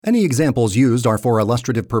Any examples used are for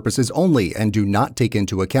illustrative purposes only and do not take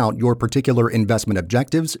into account your particular investment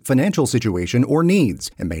objectives, financial situation, or needs,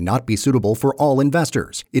 and may not be suitable for all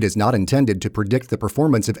investors. It is not intended to predict the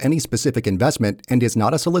performance of any specific investment and is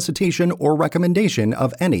not a solicitation or recommendation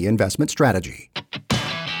of any investment strategy.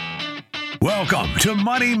 Welcome to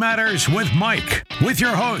Money Matters with Mike, with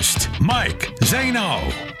your host, Mike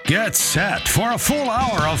Zano. Get set for a full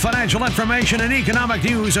hour of financial information and economic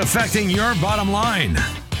news affecting your bottom line.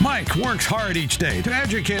 Mike works hard each day to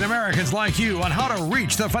educate Americans like you on how to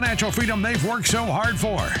reach the financial freedom they've worked so hard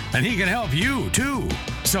for. And he can help you, too.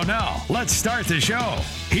 So now, let's start the show.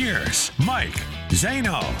 Here's Mike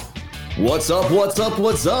Zano. What's up, what's up,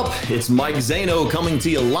 what's up? It's Mike Zano coming to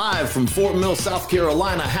you live from Fort Mill, South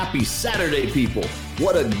Carolina. Happy Saturday, people.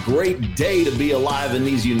 What a great day to be alive in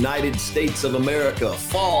these United States of America.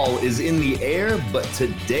 Fall is in the air, but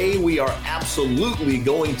today we are absolutely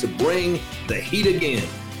going to bring the heat again.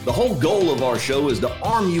 The whole goal of our show is to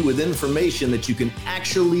arm you with information that you can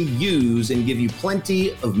actually use and give you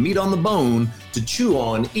plenty of meat on the bone to chew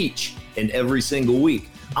on each and every single week.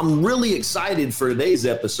 I'm really excited for today's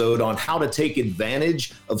episode on how to take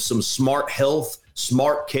advantage of some smart health,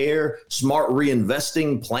 smart care, smart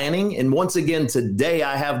reinvesting planning. And once again, today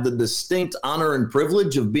I have the distinct honor and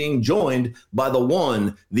privilege of being joined by the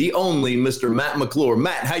one, the only Mr. Matt McClure.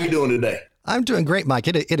 Matt, how you doing today? I'm doing great, Mike.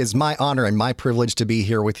 It is my honor and my privilege to be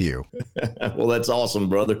here with you. Well, that's awesome,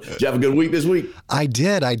 brother. Did you have a good week this week? I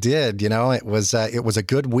did. You know, it was a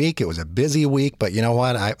good week. It was a busy week, but you know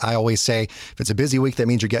what? I always say if it's a busy week, that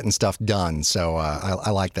means you're getting stuff done. So I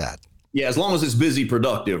like that. Yeah, as long as it's busy,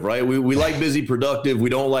 productive, right? We like busy, productive. We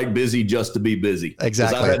don't like busy just to be busy.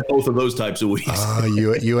 Exactly. I've had both of those types of weeks.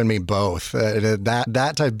 You and me both.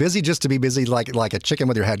 That type, busy just to be busy, like a chicken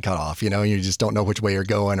with your head cut off. You know, you just don't know which way you're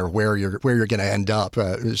going or where you're going to end up.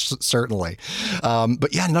 Certainly.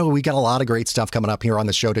 But yeah, no, we got a lot of great stuff coming up here on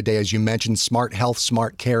the show today. As you mentioned, smart health,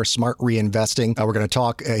 smart care, smart reinvesting. We're going to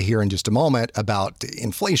talk here in just a moment about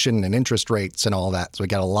inflation and interest rates and all that. So we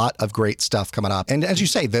got a lot of great stuff coming up. And as you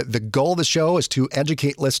say, the goal of the show is to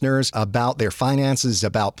educate listeners about their finances,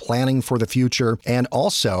 about planning for the future, and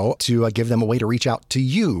also to give them a way to reach out to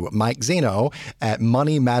you, Mike Zano, at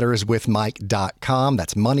moneymatterswithmike.com.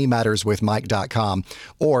 That's moneymatterswithmike.com,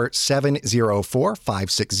 or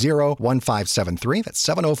 704-560-1573. That's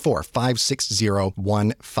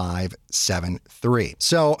 704-560-1573.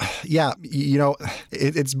 So, yeah, you know,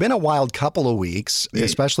 it's been a wild couple of weeks,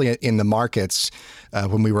 especially in the markets.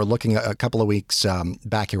 When we were looking a couple of weeks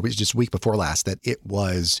back here, it was just week before last, that it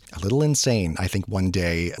was a little insane, I think, one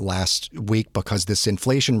day last week because this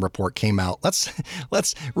inflation report came out. Let's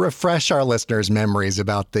refresh our listeners' memories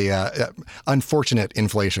about the unfortunate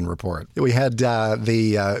inflation report. We had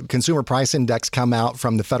the Consumer Price Index come out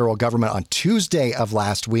from the federal government on Tuesday of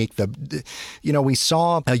last week. We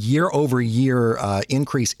saw a year-over-year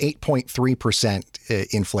increase,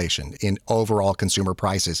 8.3% inflation in overall consumer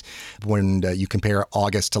prices. When you compare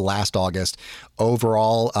August to last August,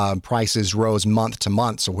 overall prices rose month to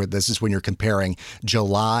month. So this is when you're comparing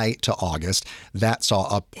July to August. That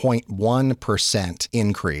saw a 0.1%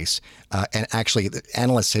 increase. And actually, the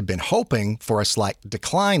analysts had been hoping for a slight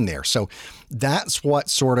decline there. So that's what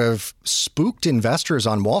sort of spooked investors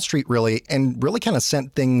on Wall Street, really, and really kind of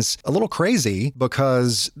sent things a little crazy,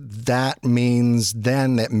 because that means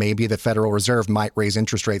then that maybe the Federal Reserve might raise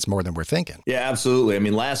interest rates more than we're thinking. Yeah, absolutely. I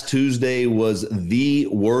mean, last Tuesday was the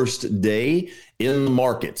worst day in the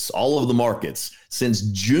markets, all of the markets, since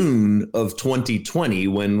June of 2020,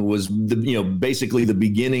 when was basically the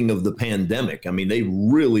beginning of the pandemic. I mean, they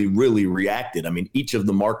really reacted. I mean, each of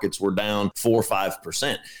the markets were down 4 or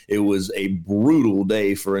 5%. It was a brutal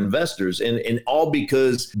day for investors, and all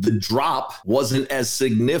because the drop wasn't as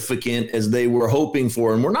significant as they were hoping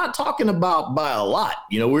for. And we're not talking about by a lot.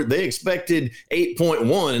 They expected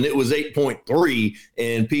 8.1 and it was 8.3,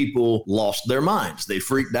 and people lost their minds. They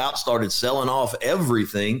freaked out, started selling off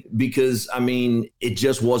everything because, I mean, it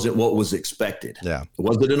just wasn't what was expected. Yeah.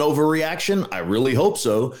 Was it an overreaction? I really hope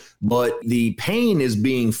so. But the pain is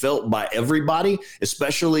being felt by everybody,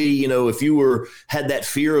 especially, if you had that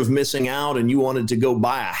fear of missing out and you wanted to go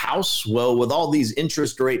buy a house. Well, with all these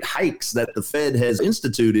interest rate hikes that the Fed has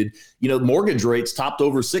instituted, mortgage rates topped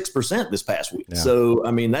over 6% this past week. Yeah. So,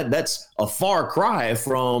 I mean, that's a far cry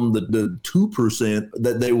from the 2%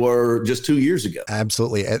 that they were just 2 years ago.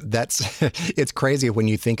 Absolutely. It's crazy when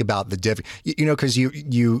you think about the difference, because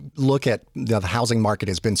you look at the housing market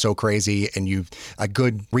has been so crazy, and a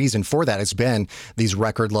good reason for that has been these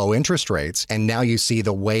record low interest rates. And now you see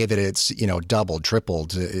the way that it's, doubled,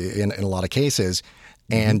 tripled in a lot of cases.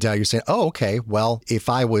 And you're saying, oh, okay, well, if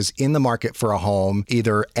I was in the market for a home,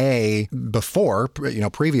 either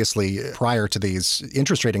previously, prior to these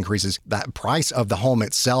interest rate increases, that price of the home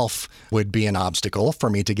itself would be an obstacle for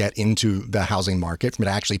me to get into the housing market, for me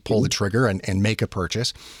to actually pull the trigger and make a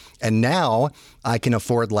purchase. And now I can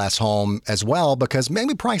afford less home as well because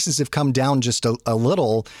maybe prices have come down just a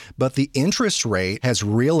little, but the interest rate has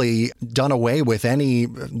really done away with any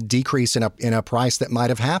decrease in a price that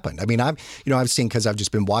might have happened. I mean, I've seen, because I've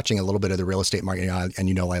just been watching a little bit of the real estate market, and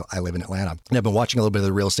I live in Atlanta, and I've been watching a little bit of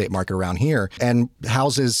the real estate market around here, and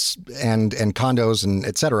houses and condos and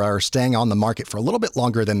et cetera are staying on the market for a little bit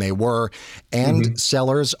longer than they were, and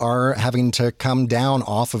sellers are having to come down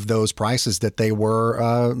off of those prices that they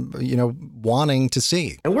were wanting to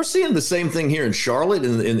see. And we're seeing the same thing here in Charlotte,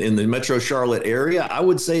 in the Metro Charlotte area. I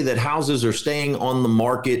would say that houses are staying on the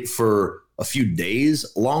market for a few days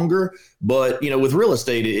longer. But, with real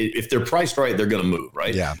estate, if they're priced right, they're going to move,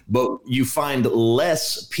 right? Yeah. But you find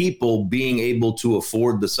less people being able to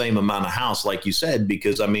afford the same amount of house, like you said,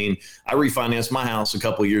 because, I refinanced my house a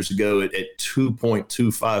couple of years ago at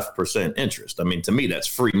 2.25% interest. To me, that's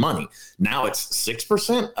free money. Now it's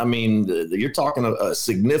 6%. You're talking a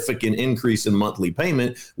significant increase in monthly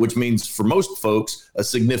payment, which means for most folks, a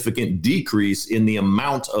significant decrease in the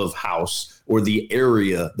amount of house or the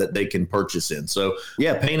area that they can purchase in. So,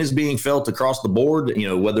 yeah, pain is being felt across the board,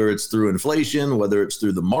 whether it's through inflation, whether it's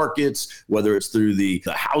through the markets, whether it's through the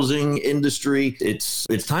housing industry. It's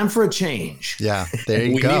time for a change. Yeah, there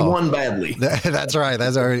you we go. We need one badly. That's right.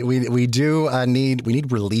 We do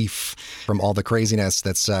need relief from all the craziness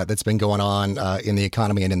that's been going on in the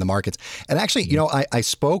economy and in the markets. And actually, I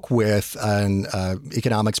spoke with an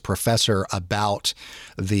economics professor about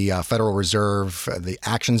the Federal Reserve, the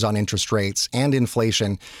actions on interest rates and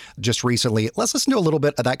inflation just recently. Let's listen to a little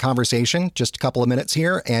bit of that conversation, just a couple of minutes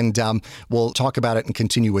here, and we'll talk about it and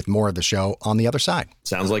continue with more of the show on the other side.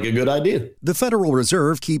 Sounds like a good idea. The Federal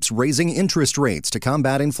Reserve keeps raising interest rates to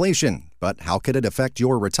combat inflation, but how could it affect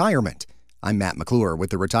your retirement? I'm Matt McClure with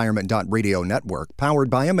the Retirement.Radio Network, powered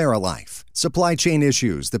by AmeriLife. Supply chain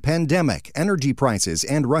issues, the pandemic, energy prices,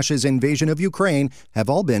 and Russia's invasion of Ukraine have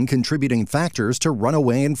all been contributing factors to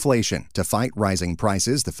runaway inflation. To fight rising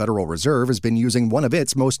prices, the Federal Reserve has been using one of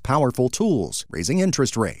its most powerful tools, raising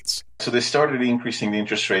interest rates. So they started increasing the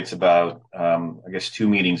interest rates about, 2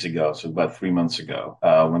 meetings ago, so about 3 months ago,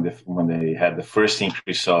 when they had the first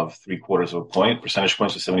increase of 0.75 percentage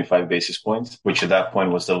points to 75 basis points, which at that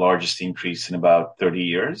point was the largest increase in about 30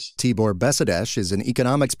 years. Tibor Besedesh is an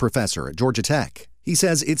economics professor at Georgia Tech. He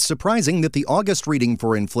says it's surprising that the August reading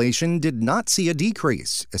for inflation did not see a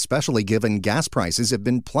decrease, especially given gas prices have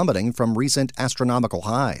been plummeting from recent astronomical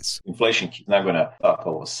highs. Inflation is not going to up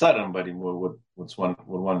all of a sudden, but what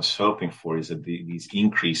one is hoping for is that these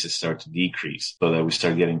increases start to decrease so that we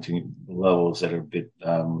start getting to levels that are a bit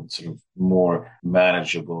sort of more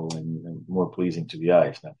manageable and more pleasing to the eye,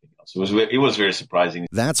 if nothing else. It was very surprising.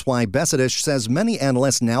 That's why Besedesh says many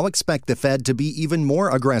analysts now expect the Fed to be even more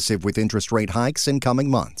aggressive with interest rate hikes in coming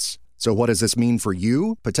months. So what does this mean for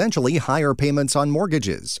you? Potentially higher payments on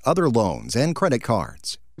mortgages, other loans, and credit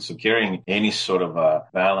cards. So carrying any sort of a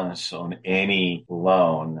balance on any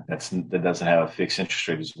loan that doesn't have a fixed interest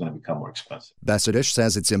rate is going to become more expensive. Besedesh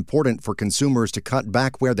says it's important for consumers to cut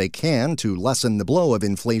back where they can to lessen the blow of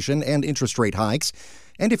inflation and interest rate hikes.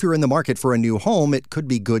 And if you're in the market for a new home, it could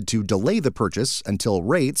be good to delay the purchase until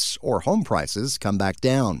rates or home prices come back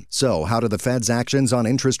down. So how do the Fed's actions on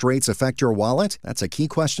interest rates affect your wallet? That's a key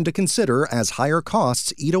question to consider as higher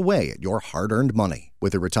costs eat away at your hard-earned money.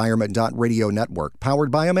 With the Retirement.Radio Network,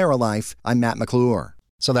 powered by AmeriLife, I'm Matt McClure.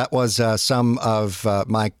 So that was some of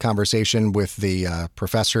my conversation with the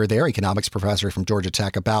professor there, economics professor from Georgia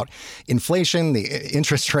Tech, about inflation, the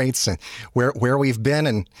interest rates, and where we've been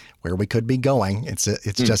and where we could be going. It's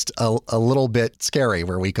just a little bit scary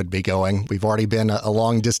where we could be going. We've already been a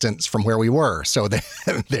long distance from where we were. So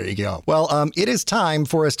there you go. Well, it is time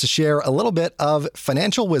for us to share a little bit of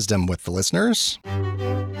financial wisdom with the listeners.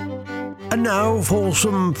 And now for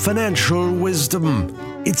some financial wisdom.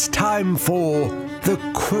 It's time for the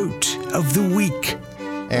quote of the week.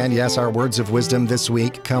 And yes, our words of wisdom this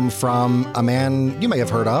week come from a man you may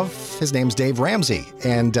have heard of. His name's Dave Ramsey,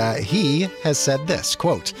 and he has said this,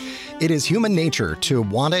 quote, "It is human nature to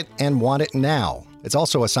want it and want it now. It's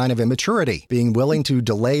also a sign of immaturity. Being willing to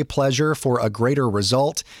delay pleasure for a greater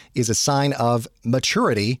result is a sign of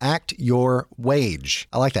maturity. Act your wage."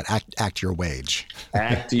 I like that. Act your wage.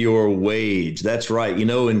 Act your wage. That's right.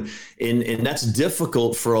 And that's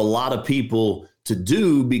difficult for a lot of people to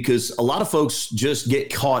do, because a lot of folks just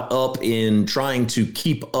get caught up in trying to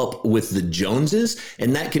keep up with the Joneses,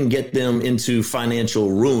 and that can get them into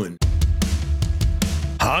financial ruin.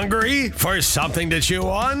 Hungry for something to chew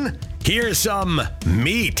on? Here's some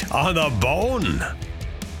meat on the bone.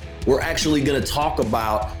 We're actually going to talk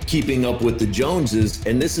about keeping up with the Joneses,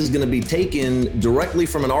 and this is going to be taken directly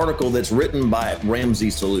from an article that's written by Ramsey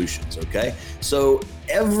Solutions, okay? So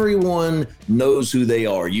everyone knows who they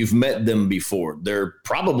are. You've met them before. They're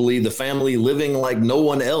probably the family living like no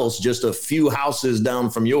one else, just a few houses down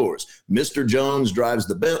from yours. Mr. Jones drives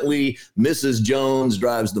the Bentley. Mrs. Jones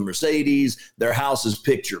drives the Mercedes. Their house is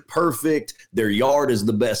picture perfect. Their yard is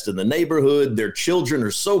the best in the neighborhood. Their children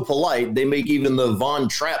are so polite, they make even the Von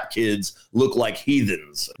Trapp kids look like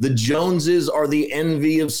heathens. The Joneses are the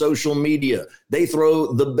envy of social media. They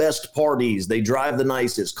throw the best parties. They drive the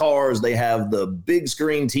nicest cars. They have the big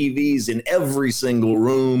screen TVs in every single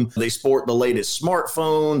room. They sport the latest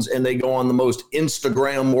smartphones, and they go on the most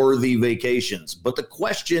Instagram-worthy vacations. But the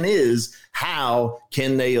question is, how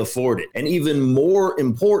can they afford it? And even more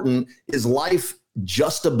important, is life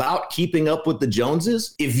just about keeping up with the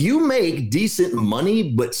Joneses? If you make decent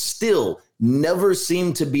money, but still never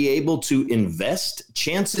seem to be able to invest,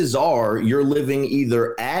 chances are you're living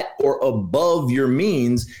either at or above your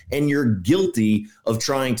means, and you're guilty of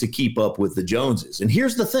trying to keep up with the Joneses. And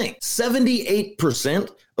here's the thing, 78%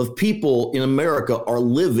 of people in America are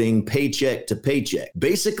living paycheck to paycheck.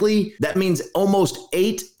 Basically, that means almost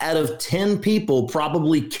 8 out of 10 people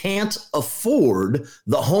probably can't afford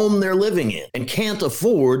the home they're living in and can't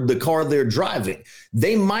afford the car they're driving.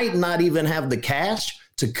 They might not even have the cash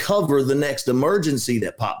to cover the next emergency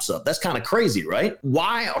that pops up. That's kind of crazy, right?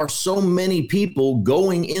 Why are so many people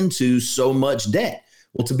going into so much debt?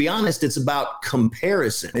 Well, to be honest, it's about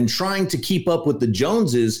comparison, and trying to keep up with the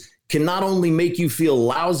Joneses can not only make you feel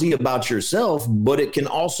lousy about yourself, but it can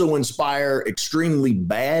also inspire extremely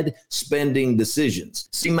bad spending decisions.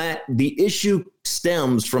 See, Matt, the issue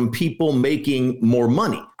stems from people making more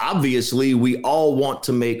money. Obviously, we all want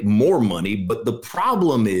to make more money, but the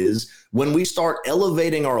problem is when we start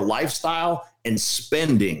elevating our lifestyle and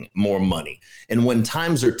spending more money. And when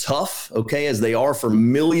times are tough, okay, as they are for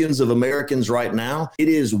millions of Americans right now, it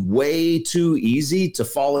is way too easy to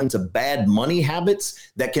fall into bad money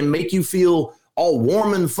habits that can make you feel all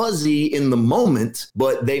warm and fuzzy in the moment,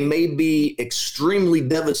 but they may be extremely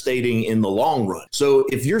devastating in the long run. So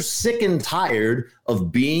if you're sick and tired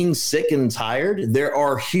of being sick and tired, there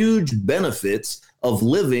are huge benefits of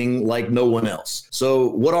living like no one else. So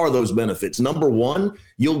what are those benefits? Number one,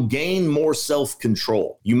 you'll gain more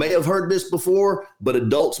self-control. You may have heard this before, but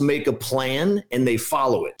adults make a plan and they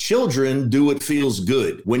follow it. Children do what feels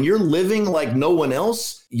good. When you're living like no one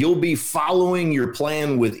else, you'll be following your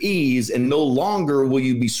plan with ease, and no longer will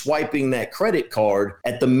you be swiping that credit card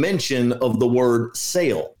at the mention of the word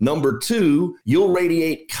sale. Number two, you'll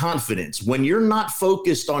radiate confidence. When you're not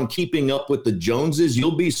focused on keeping up with the Joneses,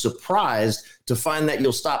 you'll be surprised to find that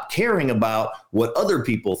you'll stop caring about what other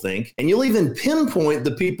people think, and you'll even pinpoint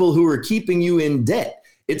the people who are keeping you in debt.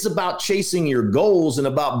 It's about chasing your goals and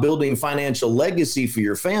about building financial legacy for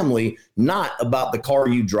your family, not about the car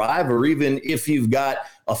you drive or even if you've got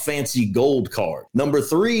a fancy gold card. Number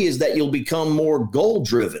three is that you'll become more goal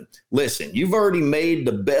driven. Listen, you've already made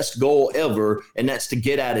the best goal ever, and that's to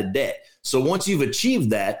get out of debt. So once you've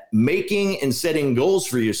achieved that, making and setting goals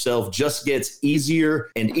for yourself just gets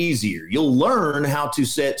easier and easier. You'll learn how to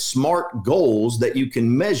set smart goals that you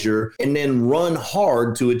can measure and then run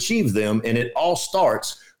hard to achieve them. And it all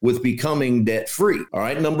starts with becoming debt-free. All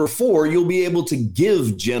right. Number four, you'll be able to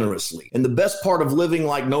give generously. And the best part of living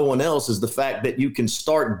like no one else is the fact that you can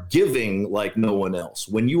start giving like no one else.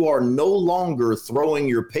 When you are no longer throwing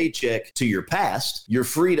your paycheck to your past, you're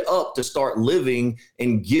freed up to start living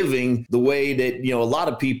and giving the way that, a lot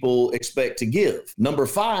of people expect to give. Number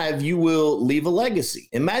five, you will leave a legacy.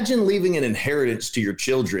 Imagine leaving an inheritance to your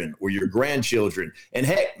children or your grandchildren, and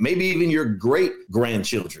heck, maybe even your great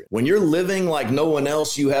grandchildren. When you're living like no one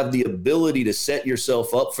else, you have the ability to set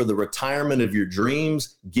yourself up for the retirement of your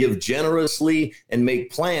dreams, give generously, and make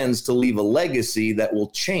plans to leave a legacy that will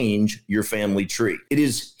change your family tree. It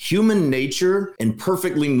is human nature and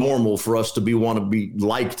perfectly normal for us to want to be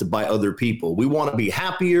liked by other people. We want to be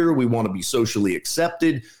happier. We want to be socially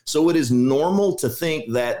accepted. So it is normal to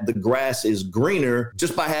think that the grass is greener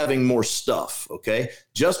just by having more stuff, okay?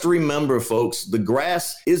 Just remember, folks, the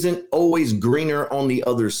grass isn't always greener on the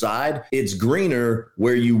other side. It's greener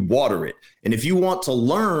where you water it. And if you want to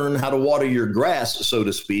learn how to water your grass, so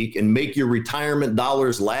to speak, and make your retirement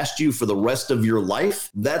dollars last you for the rest of your life,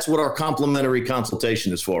 that's what our complimentary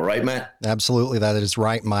consultation is for, right, Matt? Absolutely. That is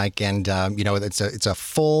right, Mike. And, it's a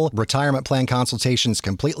full retirement plan consultation. It's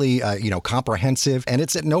completely, comprehensive, and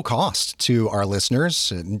it's at no cost to our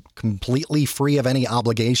listeners, completely free of any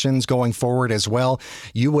obligations going forward as well.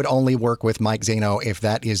 You would only work with Mike Zaino if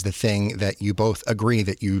that is the thing that you both agree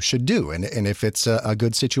that you should do. And if it's a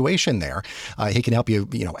good situation there, he can help you,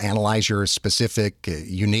 analyze your specific,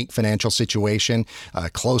 unique financial situation,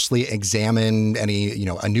 closely examine any,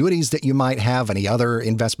 annuities that you might have, any other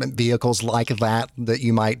investment vehicles like that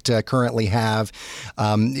you might currently have,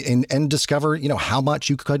 and discover, how much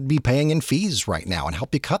you could be paying in fees right now and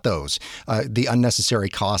help you cut those, the unnecessary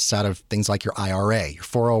costs out of things like your IRA, your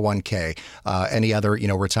 401k, any other,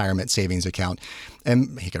 retirement savings account.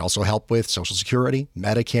 And he can also help with Social Security,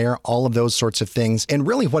 Medicare, all of those sorts of things. And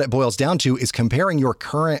really what it boils down to is comparing your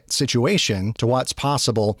current situation to what's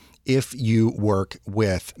possible if you work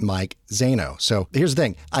with Mike Zaino. So here's the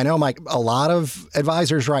thing. I know, Mike, a lot of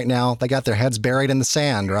advisors right now, they got their heads buried in the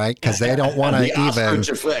sand, right? Because they don't want to even.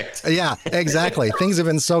 Effect. Yeah, exactly. Things have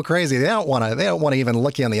been so crazy. They don't want to even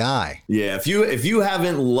look you in the eye. Yeah. If you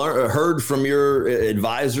haven't heard from your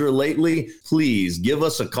advisor lately, please give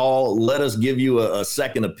us a call. Let us give you a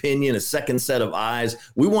second opinion, a second set of eyes.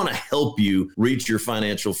 We want to help you reach your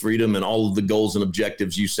financial freedom and all of the goals and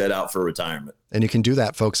objectives you set out for retirement. And you can do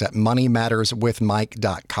that, folks, at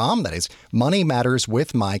moneymatterswithmike.com. That is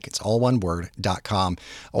moneymatterswithmike, it's all one word.com.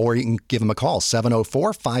 Or you can give them a call,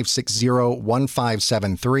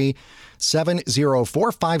 704-560-1573.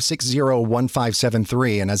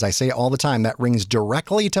 704-560-1573. And as I say all the time, that rings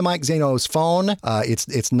directly to Mike Zaino's phone.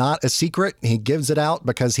 It's not a secret. He gives it out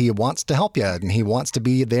because he wants to help you and he wants to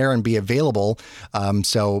be there and be available.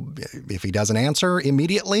 So if he doesn't answer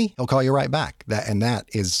immediately, he'll call you right back.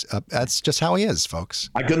 That's just how he is,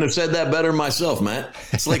 folks. I couldn't have said that better myself, Matt.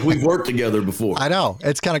 It's like we've worked together before. I know.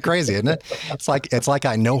 It's kind of crazy, isn't it? It's like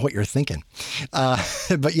I know what you're thinking.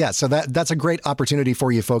 But yeah, so that's a great opportunity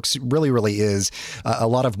for you folks. Really is a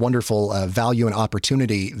lot of wonderful value and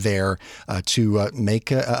opportunity there to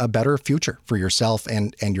make a better future for yourself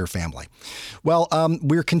and your family. Well,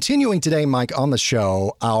 we're continuing today, Mike, on the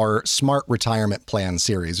show, our Smart Retirement Plan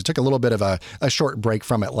series. We took a little bit of a short break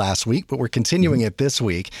from it last week, but we're continuing it this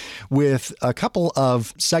week with a couple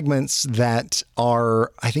of segments that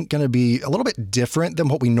are, I think, going to be a little bit different than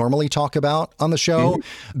what we normally talk about on the show,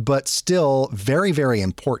 but still very, very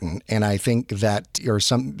important. And I think that there are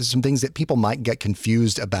some things that people might get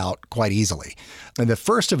confused about quite easily. And the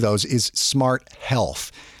first of those is smart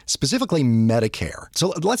health, specifically Medicare. So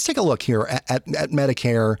let's take a look here at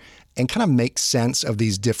Medicare and kind of make sense of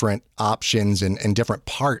these different options and different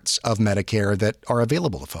parts of Medicare that are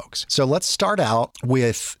available to folks. So let's start out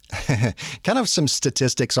with kind of some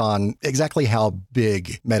statistics on exactly how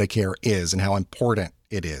big Medicare is and how important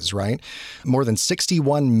it is, right? More than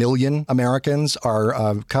 61 million Americans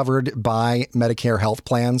are covered by Medicare health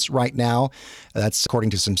plans right now. That's according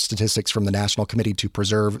to some statistics from the National Committee to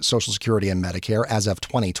Preserve Social Security and Medicare as of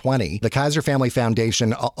 2020. The Kaiser Family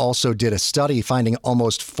Foundation also did a study finding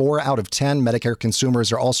almost 4 out of 10 Medicare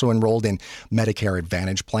consumers are also enrolled in Medicare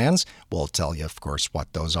Advantage plans. We'll tell you, of course,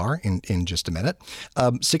 what those are in just a minute.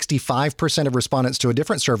 65% of respondents to a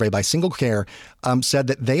different survey by Single Care said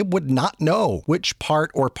that they would not know which part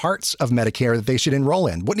or parts of Medicare that they should enroll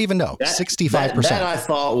in. Wouldn't even know. 65%. That I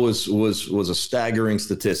thought was a staggering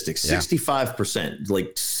statistic. 65%,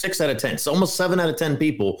 like 6 out of 10. So almost 7 out of 10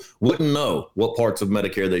 people wouldn't know what parts of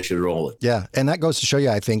Medicare they should enroll in. Yeah, and that goes to show you,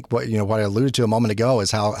 I think, what I alluded to a moment ago is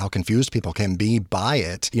how confused people can be by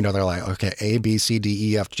it. They're like, okay, A, B, C,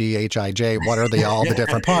 D, E, F, G, H, I, J. What are all the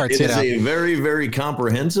different parts? It is a very, very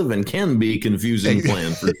comprehensive and can be confusing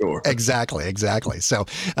plan for sure. Exactly. So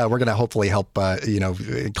we're going to hopefully help,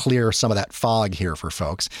 clear some of that fog here for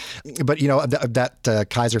folks. But, that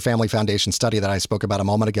Kaiser Family Foundation study that I spoke about a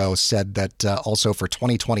moment ago said that also for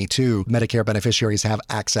 2022, Medicare beneficiaries have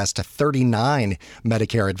access to 39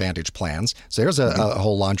 Medicare Advantage plans. So there's a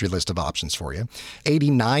whole laundry list of options for you.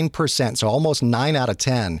 89%, so almost 9 out of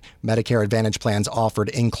 10 Medicare Advantage plans offered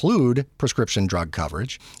include prescription drug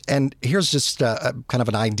coverage. And here's just kind of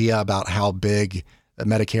an idea about how big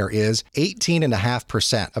Medicare is.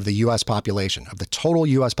 18.5% of the U.S. population, of the total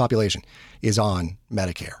U.S. population, is on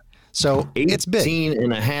Medicare. So it's big.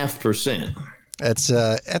 18.5%. It's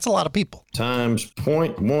a lot of people. Times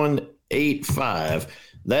 0.185.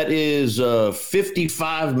 That is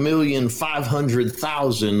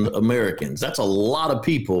 55,500,000 Americans. That's a lot of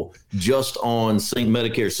people just on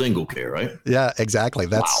Medicare single care, right? Yeah, exactly.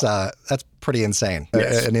 That's pretty insane,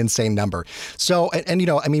 Yes. an insane number. So, and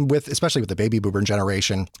I mean, especially with the baby boomer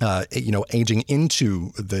generation, aging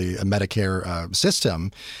into the Medicare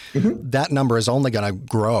system, that number is only going to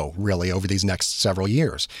grow really over these next several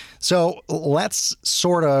years. So let's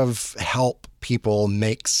sort of help people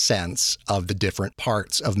make sense of the different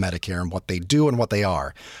parts of Medicare and what they do and what they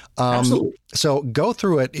are. Absolutely. So go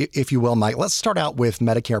through it, if you will, Mike. Let's start out with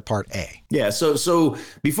Medicare Part A. Yeah. So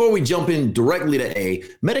before we jump in directly to A,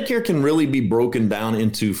 Medicare can really be broken down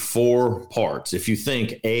into 4 parts. If you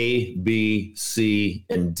think A, B, C,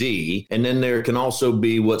 and D, and then there can also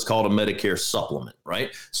be what's called a Medicare supplement,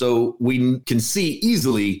 right? So we can see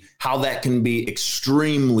easily how that can be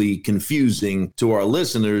extremely confusing to our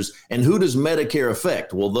listeners. And who does Medicare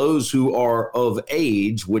affect? Well, those who are of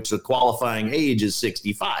age, which the qualifying age is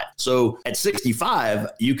 65. So at 65,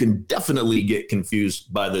 you can definitely get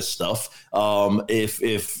confused by this stuff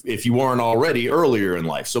if you weren't already earlier in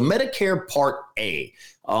life. So Medicare Part A.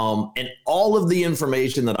 And all of the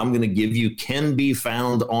information that I'm going to give you can be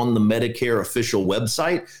found on the Medicare official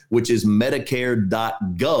website, which is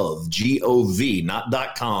medicare.gov, G-O-V,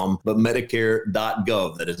 not .com, but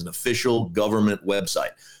medicare.gov. That is an official government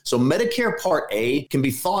website. So Medicare Part A can be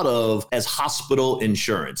thought of as hospital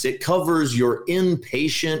insurance. It covers your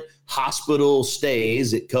inpatient hospital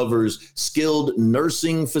stays. It covers skilled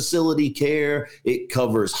nursing facility care. It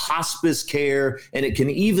covers hospice care, and it can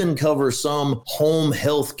even cover some home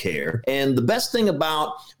health care. And the best thing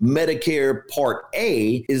about Medicare Part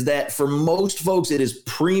A is that for most folks, it is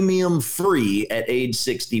premium free at age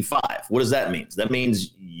 65. What does that mean? That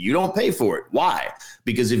means you don't pay for it. Why?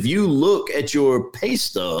 Because if you look at your pay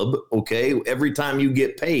stub, okay, every time you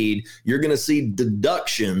get paid, you're going to see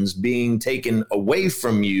deductions being taken away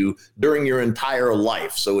from you during your entire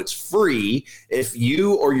life. So it's free if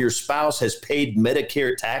you or your spouse has paid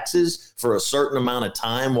Medicare taxes for a certain amount of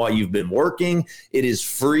time while you've been working. It is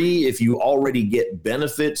free if you already get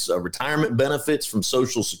benefits, retirement benefits from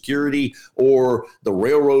Social Security or the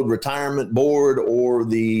Railroad Retirement Board or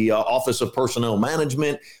the Office of Personnel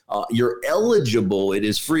Management. You're eligible. It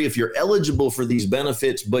is free if you're eligible for these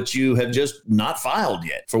benefits, but you have just not filed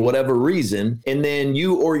yet for whatever reason. And then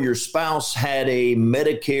you or your spouse had a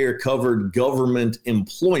Medicare covered government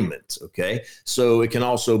employment. Okay. So it can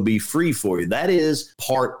also be free for you. That is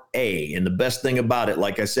Part A. And the best thing about it,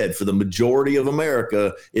 like I said, for the majority of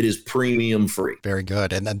America, it is premium free. Very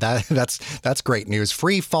good. And that's great news.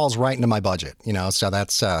 Free falls right into my budget, so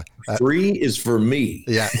that's free is for me.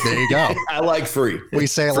 Yeah, there you go. I like free. We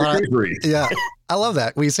say a lot. Free. Yeah. I love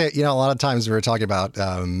that. We say, a lot of times we're talking about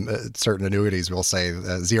certain annuities, we'll say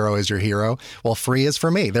zero is your hero. Well, free is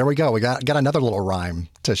for me. There we go. We got another little rhyme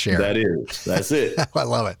to share. That's it. I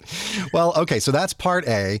love it. Well, okay. So that's Part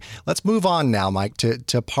A. Let's move on now, Mike,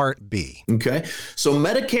 to Part B. Okay. So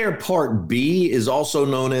Medicare Part B is also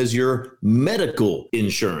known as your medical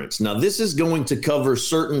insurance. Now, this is going to cover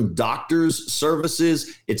certain doctors'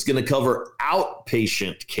 services. It's going to cover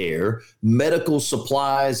outpatient care, medical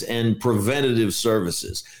supplies, and preventative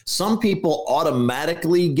services. Some people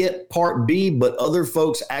automatically get Part B, but other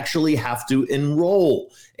folks actually have to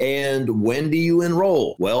enroll. And when do you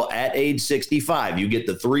enroll? Well, at age 65, you get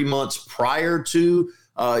the 3 months prior to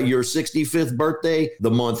your 65th birthday,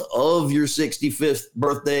 the month of your 65th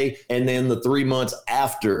birthday, and then the 3 months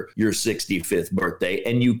after your 65th birthday.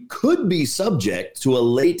 And you could be subject to a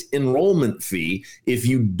late enrollment fee if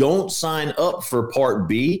you don't sign up for Part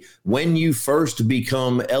B when you first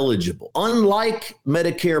become eligible. Unlike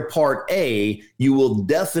Medicare Part A, you will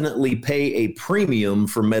definitely pay a premium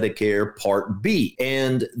for Medicare Part B.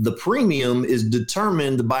 And the premium is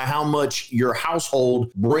determined by how much your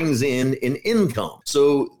household brings in income.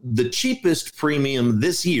 So the cheapest premium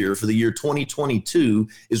this year for the year 2022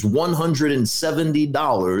 is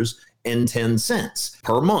 $170.10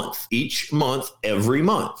 per month, each month, every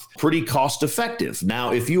month. Pretty cost effective.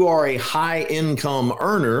 Now, if you are a high income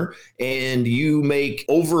earner and you make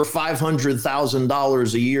over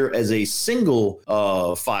 $500,000 a year as a single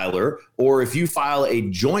filer, or if you file a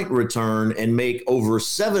joint return and make over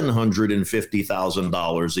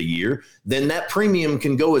 $750,000 a year, then that premium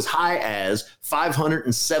can go as high as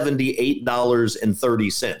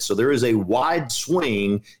 $578.30. So there is a wide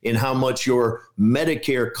swing in how much your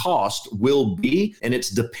Medicare costs cost will be, and it's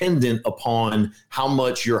dependent upon how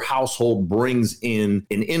much your household brings in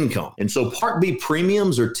income. And so Part B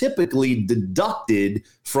premiums are typically deducted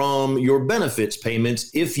from your benefits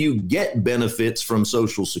payments if you get benefits from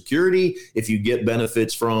Social Security, if you get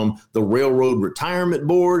benefits from the Railroad Retirement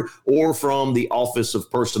Board, or from the Office of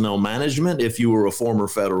Personnel Management if you were a former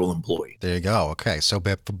federal employee. There you go. Okay. So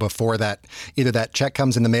before that, either that check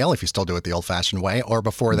comes in the mail, if you still do it the old-fashioned way, or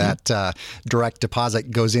before that direct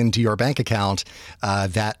deposit goes into your bank account,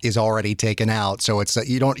 that is already taken out. So it's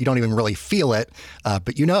you don't even really feel it,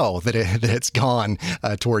 but you know that it's gone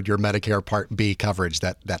toward your Medicare Part B coverage,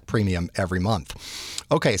 that premium every month.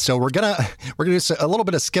 Okay, so we're gonna do a little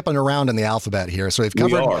bit of skipping around in the alphabet here. So we've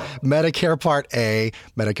covered Medicare Part A,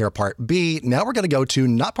 Medicare Part B. Now we're going to go to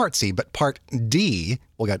not Part C, but Part D.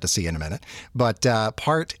 We'll get to C in a minute, but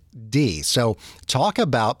Part D. So talk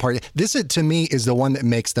about this to me is the one that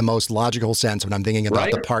makes the most logical sense when I'm thinking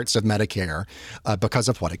about the parts of Medicare because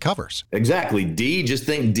of what it covers. Exactly. D, just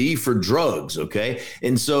think D for drugs. Okay.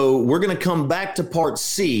 And so we're going to come back to Part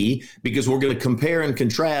C because we're going to compare and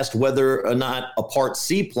contrast whether or not a Part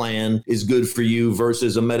C plan is good for you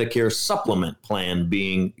versus a Medicare supplement plan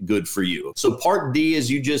being good for you. So Part D,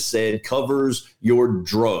 as you just said, covers your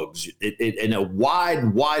drugs in a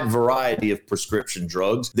wide variety of prescription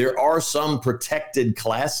drugs. There are some protected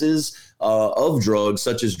classes of drugs,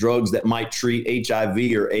 such as drugs that might treat HIV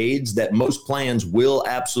or AIDS, that most plans will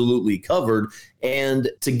absolutely cover. And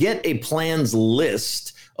to get a plan's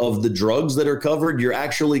list of the drugs that are covered, you're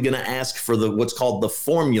actually going to ask for what's called the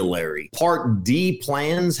formulary. Part D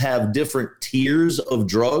plans have different tiers of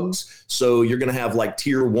drugs. So you're going to have like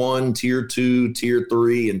tier 1, tier 2, tier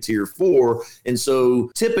 3, and tier 4. And so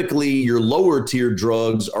typically your lower tier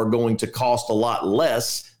drugs are going to cost a lot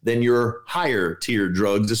less than your higher tier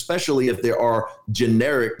drugs, especially if there are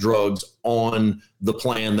generic drugs on the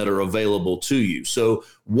plan that are available to you. So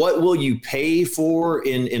what will you pay for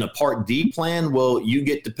in a Part D plan? Well, you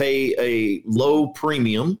get to pay a low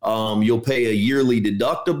premium. You'll pay a yearly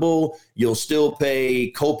deductible. You'll still pay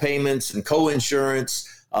co-payments and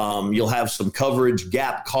co-insurance. You'll have some coverage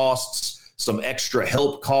gap costs, some extra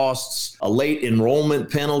help costs, a late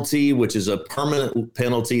enrollment penalty, which is a permanent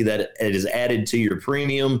penalty that is added to your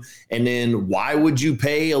premium. And then why would you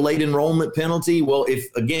pay a late enrollment penalty? Well, if,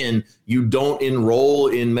 again, you don't enroll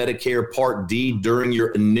in Medicare Part D during your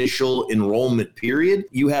initial enrollment period,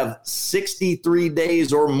 you have 63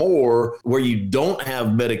 days or more where you don't have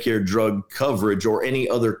Medicare drug coverage or any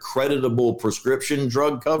other creditable prescription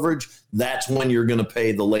drug coverage. That's when you're going to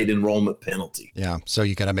pay the late enrollment penalty. Yeah. So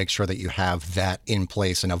you got to make sure that you have that in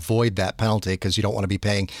place and avoid that penalty because you don't want to be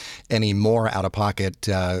paying any more out of pocket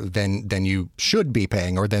than you should be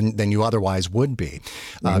paying or than you otherwise would be.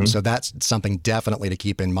 So that's something definitely to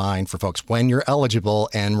keep in mind for folks when you're eligible,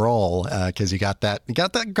 enroll because you got that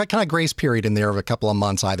kind of grace period in there of a couple of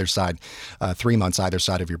months either side, 3 months either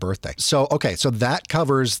side of your birthday. So so that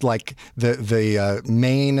covers like the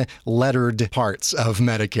main lettered parts of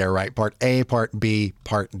Medicare, right? Part A, Part B,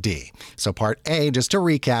 Part D. So Part A, just to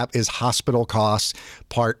recap, is hospital costs.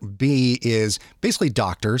 Part B is basically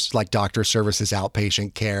doctors, like doctor services,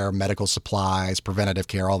 outpatient care, medical supplies, preventative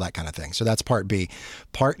care, all that kind of thing. So that's Part B.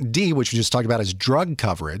 Part D, which we just talked about, is drug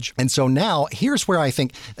coverage. And so now here's where I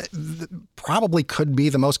think probably could be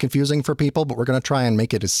the most confusing for people, but we're going to try and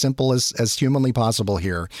make it as simple as humanly possible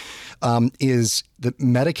here, is the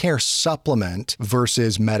Medicare supplement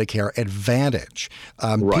versus Medicare Advantage.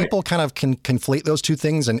 People kind of can conflate those two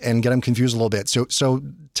things and get them confused a little bit. So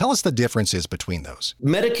tell us the differences between those.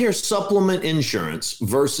 Medicare supplement insurance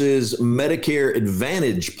versus Medicare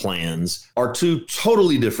Advantage plans are two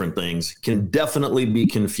totally different things, can definitely be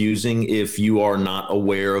confusing if you are not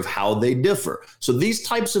aware of how they differ. So these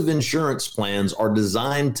types of insurance plans are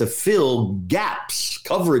designed to fill gaps,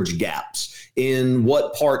 coverage gaps, in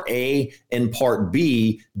what Part A and Part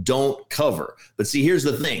B don't cover. But see, here's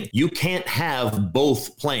the thing. You can't have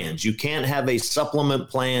both plans. You can't have a supplement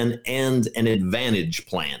plan and an advantage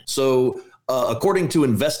plan. So according to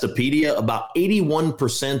Investopedia, about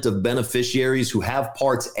 81% of beneficiaries who have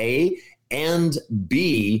Parts A and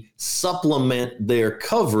B supplement their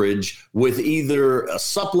coverage with either a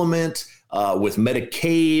supplement, with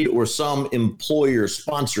Medicaid or some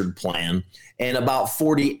employer-sponsored plan. And about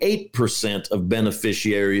 48% of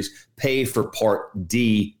beneficiaries pay for Part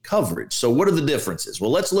D coverage. So what are the differences?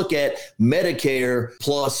 Well, let's look at Medicare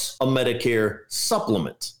plus a Medicare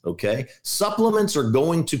supplement, okay? Supplements are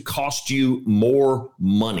going to cost you more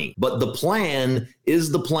money, but the plan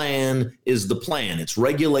is the plan is the plan. It's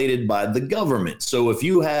regulated by the government. So if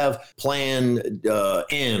you have Plan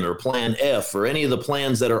N or Plan F or any of the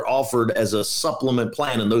plans that are offered as a supplement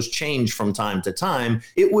plan, and those change from time to time,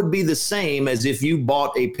 it would be the same as if you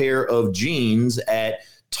bought a pair of jeans at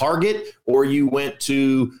Target or you went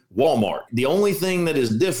to Walmart. The only thing that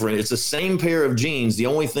is different, it's the same pair of jeans. The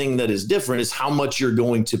only thing that is different is how much you're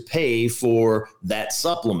going to pay for that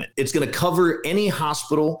supplement. It's going to cover any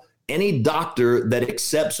hospital, any doctor that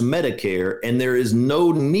accepts Medicare, and there is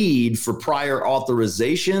no need for prior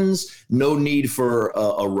authorizations, no need for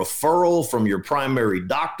a referral from your primary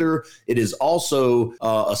doctor. It is also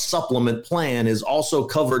a supplement plan is also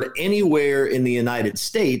covered anywhere in the United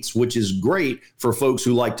States, which is great for folks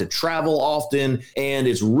who like to travel often. And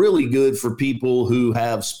it's really good for people who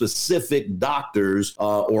have specific doctors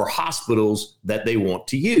or hospitals that they want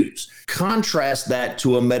to use. Contrast that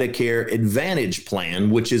to a Medicare Advantage plan,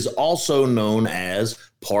 which is also known as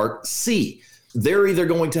Part C. They're either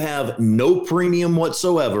going to have no premium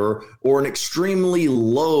whatsoever or an extremely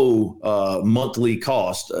low monthly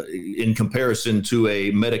cost in comparison to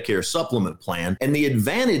a Medicare supplement plan. And the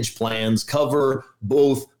Advantage plans cover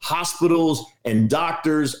both hospitals and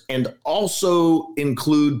doctors and also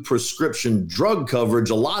include prescription drug coverage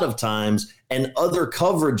a lot of times and other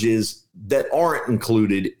coverages that aren't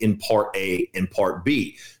included in Part A and Part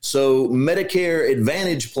B. So Medicare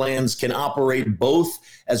Advantage plans can operate both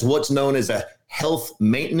as what's known as a health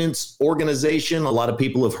maintenance organization. A lot of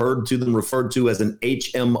people have heard to them referred to as an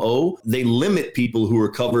HMO. They limit people who are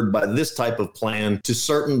covered by this type of plan to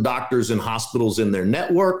certain doctors and hospitals in their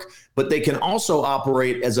network, but they can also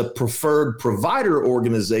operate as a preferred provider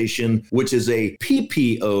organization, which is a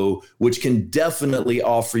PPO, which can definitely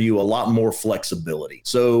offer you a lot more flexibility.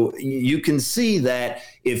 So you can see that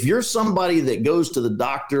if you're somebody that goes to the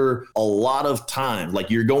doctor a lot of time, like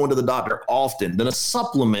you're going to the doctor often, then a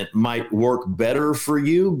supplement might work better for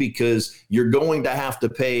you because you're going to have to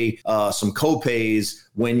pay some copays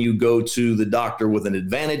when you go to the doctor with an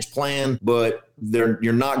Advantage plan, but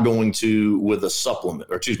you're not going to with a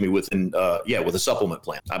supplement, or excuse me, with a supplement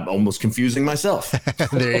plan. I'm almost confusing myself.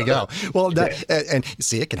 There you go. Well, and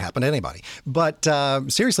see, it can happen to anybody. But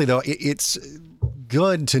seriously, though, it's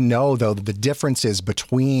good to know, though, the differences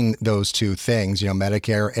between those two things. You know,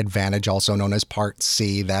 Medicare Advantage, also known as Part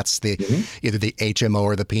C, that's the either the HMO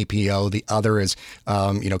or the PPO. The other is,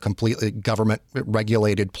 completely government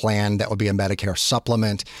regulated plan. That would be a Medicare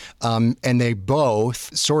supplement. And they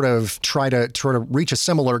both sort of try to reach a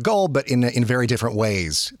similar goal, but in very different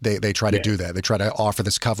ways. They try to do that. They try to offer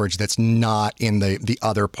this coverage that's not in the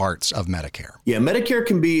other parts of Medicare. Yeah, Medicare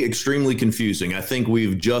can be extremely confusing. I think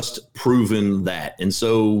we've just proven that. And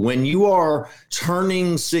so when you are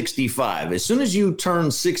turning 65, as soon as you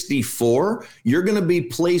turn 64, you're going to be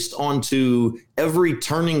placed onto every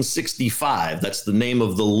turning 65. That's the name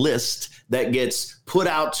of the list that gets put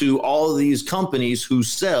out to all of these companies who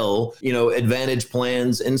sell, Advantage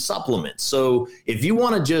plans and supplements. So if you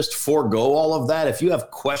want to just forego all of that, if you have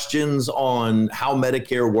questions on how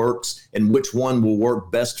Medicare works and which one will work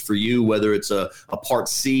best for you, whether it's a Part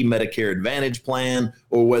C Medicare Advantage plan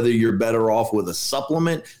or whether you're better off with a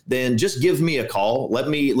supplement, then just give me a call. Let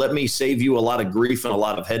me save you a lot of grief and a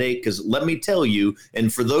lot of headache, because let me tell you,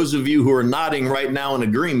 and for those of you who are nodding right now in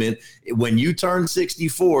agreement, when you turn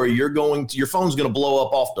 64, your phone's going to blow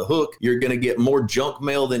up off the hook. You're going to get more junk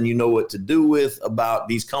mail than you know what to do with about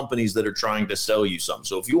these companies that are trying to sell you something.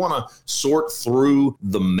 So if you want to sort through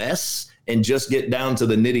the mess and just get down to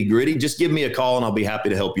the nitty gritty, just give me a call and I'll be happy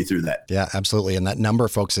to help you through that. Yeah, absolutely. And that number,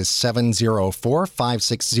 folks, is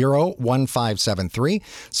 704-560-1573,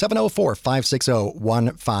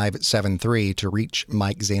 704-560-1573 to reach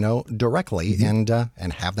Mike Zeno directly and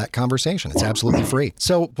have that conversation. It's absolutely free.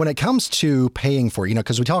 So when it comes to paying for,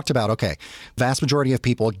 because we talked about, vast majority of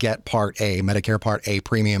people get Part A, Medicare Part A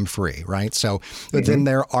premium free, right? So then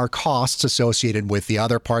there are costs associated with the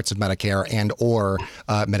other parts of Medicare and or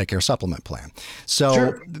Medicare supplement plan.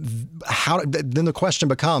 So then the question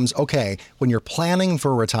becomes, when you're planning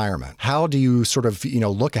for retirement, how do you sort of,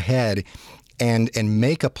 look ahead and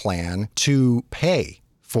make a plan to pay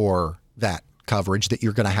for that coverage that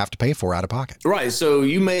you're going to have to pay for out of pocket? Right. So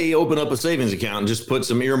you may open up a savings account and just put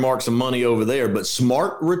some earmarks of money over there, but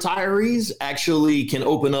smart retirees actually can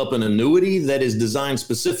open up an annuity that is designed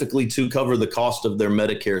specifically to cover the cost of their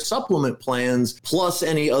Medicare supplement plans, plus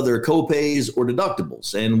any other copays or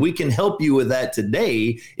deductibles. And we can help you with that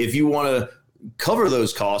today if you want to cover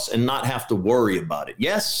those costs and not have to worry about it.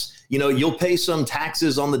 Yes, you'll pay some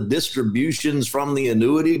taxes on the distributions from the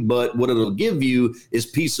annuity, but what it'll give you is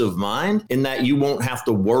peace of mind in that you won't have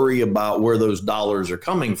to worry about where those dollars are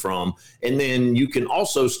coming from. And then you can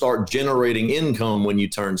also start generating income when you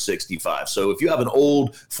turn 65. So if you have an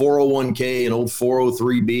old 401k, an old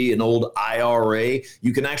 403b, an old IRA,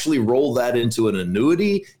 you can actually roll that into an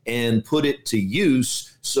annuity and put it to use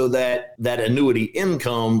so that that annuity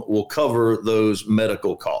income will cover those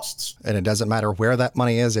medical costs. And it doesn't matter where that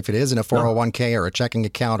money is, if it is in a 401k or a checking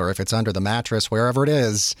account, or if it's under the mattress, wherever it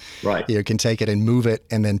is, right? You can take it and move it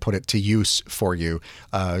and then put it to use for you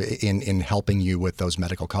in helping you with those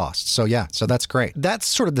medical costs. So so that's great. That's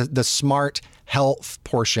sort of the smart health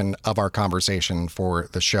portion of our conversation for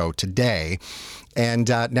the show today. And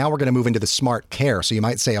now we're going to move into the smart care. So you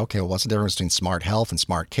might say, okay, well, what's the difference between smart health and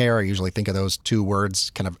smart care? I usually think of those two words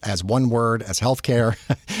kind of as one word, as healthcare.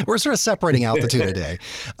 We're sort of separating out the two today.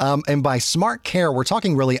 And by smart care, we're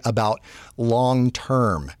talking really about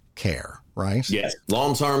long-term care. Right? Yes.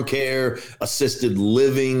 Long-term care, assisted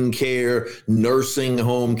living care, nursing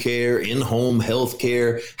home care, in-home health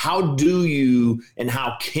care. How do you and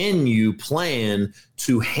how can you plan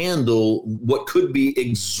to handle what could be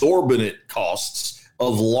exorbitant costs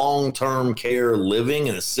of long-term care living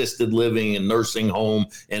and assisted living and nursing home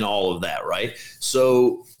and all of that, right?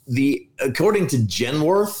 So according to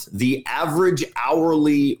Genworth, the average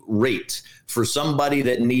hourly rate for somebody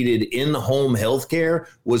that needed in-home health care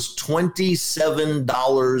was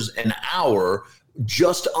 $27 an hour,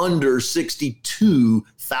 just under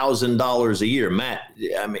 $62,000 a year. Matt,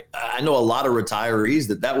 I mean, I know a lot of retirees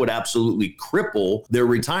that would absolutely cripple their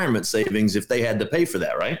retirement savings if they had to pay for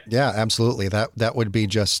that, right? Yeah, absolutely. That would be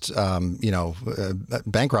just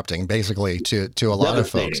bankrupting basically to a lot of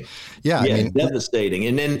folks. Yeah, I mean, devastating.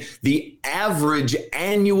 And then the average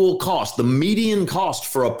annual cost, the median cost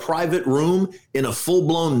for a private room in a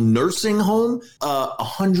full-blown nursing home,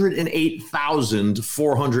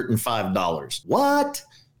 $108,405. What?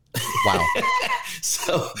 Wow.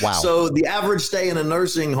 So the average stay in a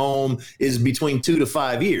nursing home is between 2 to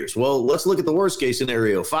 5 years. Well, let's look at the worst case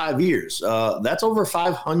scenario, 5 years. That's over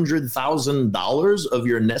 $500,000 of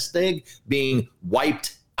your nest egg being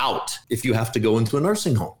wiped out if you have to go into a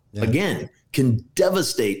nursing home. Yeah. Again, can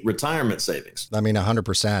devastate retirement savings. I mean,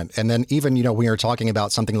 100%. And then even, when you're talking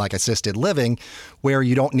about something like assisted living, where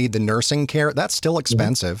you don't need the nursing care, that's still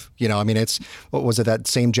expensive. Mm-hmm. I mean, it's, what was it? That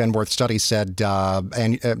same Genworth study said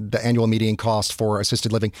the annual median cost for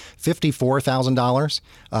assisted living, $54,000.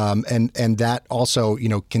 And that also,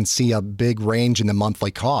 can see a big range in the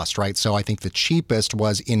monthly cost, right? So I think the cheapest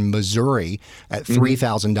was in Missouri at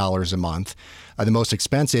 $3,000 a month. The most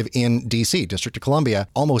expensive in D.C., District of Columbia,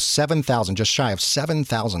 almost $7,000, just shy of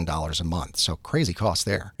 $7,000 a month. So crazy cost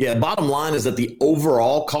there. Yeah, bottom line is that the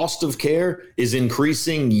overall cost of care is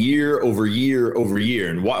increasing year over year over year.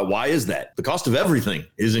 And why is that? The cost of everything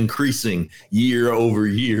is increasing year over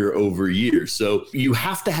year over year. So you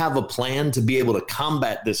have to have a plan to be able to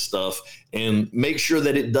combat this stuff and make sure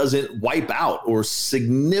that it doesn't wipe out or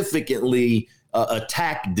significantly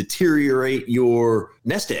deteriorate your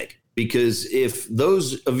nest egg. Because if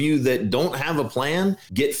those of you that don't have a plan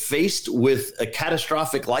get faced with a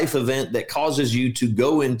catastrophic life event that causes you to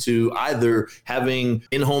go into either having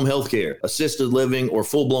in-home health care, assisted living, or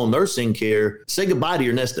full-blown nursing care, say goodbye to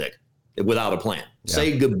your nest egg without a plan. Yeah.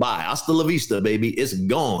 Say goodbye. Hasta la vista, baby. It's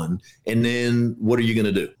gone. And then what are you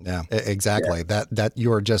going to do? Yeah, exactly. Yeah. That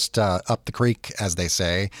you're just up the creek, as they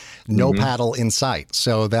say, no paddle in sight.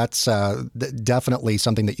 So that's definitely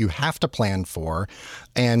something that you have to plan for.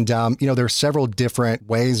 And, there's several different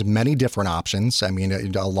ways, many different options. I mean,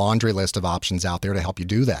 a laundry list of options out there to help you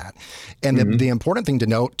do that. And the important thing to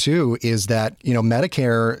note, too, is that,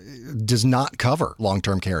 Medicare does not cover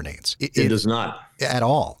long-term care needs. It does not. At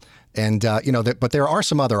all. And, but there are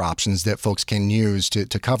some other options that folks can use to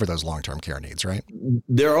cover those long-term care needs, right?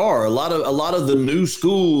 There are a lot of the new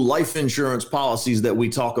school life insurance policies that we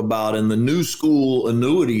talk about and the new school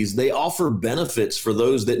annuities. They offer benefits for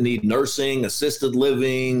those that need nursing, assisted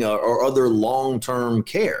living, or other long-term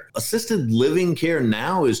care. Assisted living care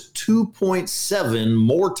now is 2.7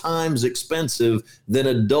 more times expensive than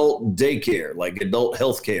adult daycare, like adult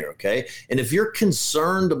health care. Okay. And if you're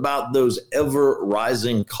concerned about those ever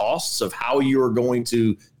rising costs of how you are going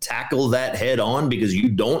to tackle that head on because you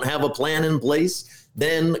don't have a plan in place,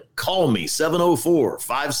 then call me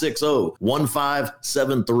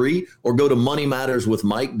 704-560-1573 or go to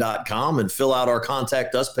moneymatterswithmike.com and fill out our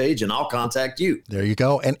contact us page and I'll contact you. There you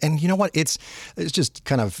go. And you know what? It's just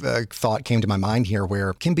kind of thought came to my mind here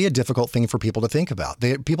where it can be a difficult thing for people to think about.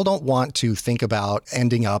 People don't want to think about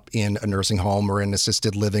ending up in a nursing home or in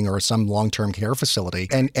assisted living or some long-term care facility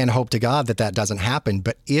and hope to God that doesn't happen.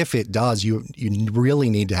 But if it does, you really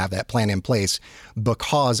need to have that plan in place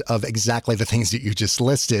because of exactly the things that you just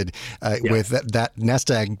listed, with that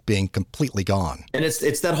nest egg being completely gone. And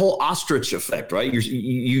it's that whole ostrich effect, right?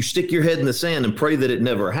 You stick your head in the sand and pray that it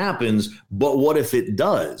never happens, but what if it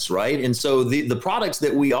does, right? And so the products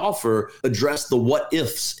that we offer address the what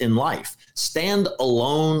ifs in life.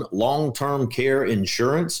 Stand-alone long-term care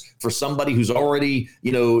insurance for somebody who's already,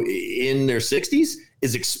 in their 60s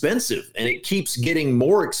is expensive, and it keeps getting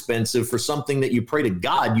more expensive for something that you pray to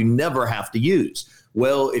God you never have to use.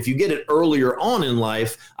 Well, if you get it earlier on in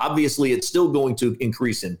life, obviously it's still going to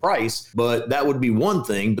increase in price, but that would be one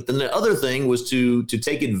thing. But then the other thing was to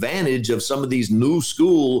take advantage of some of these new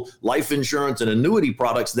school life insurance and annuity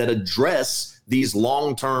products that address these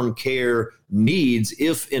long-term care needs.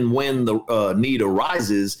 If and when the need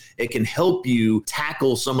arises, it can help you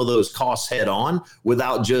tackle some of those costs head on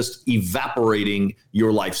without just evaporating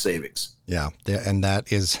your life savings. Yeah, and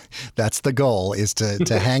that's the goal, is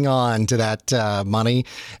to hang on to that money,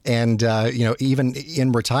 and even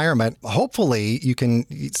in retirement, hopefully you can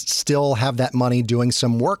still have that money doing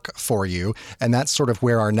some work for you, and that's sort of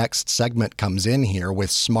where our next segment comes in here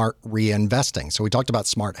with smart reinvesting. So we talked about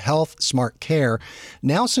smart health, smart care,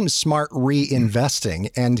 now some smart reinvesting,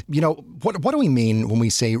 and what do we mean when we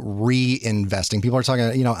say reinvesting? People are talking,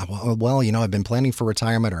 I've been planning for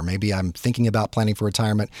retirement, or maybe I'm thinking about planning for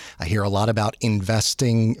retirement. I hear a lot about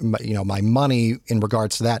investing, my money in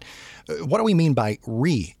regards to that. What do we mean by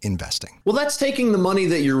reinvesting? Well, that's taking the money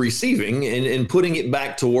that you're receiving and putting it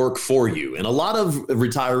back to work for you. And a lot of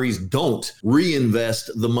retirees don't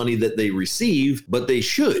reinvest the money that they receive, but they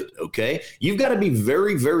should, okay? You've got to be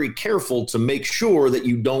very, very careful to make sure that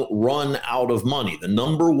you don't run out of money. The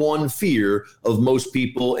number one fear of most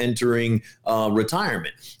people entering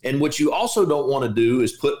retirement. And what you also don't want to do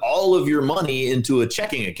is put all of your money into a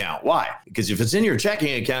checking account. Why? Because if it's in your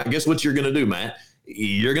checking account, guess what you're going to do, Matt?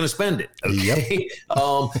 You're going to spend it. Okay.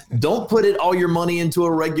 Yep. Don't put all your money into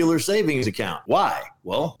a regular savings account. Why?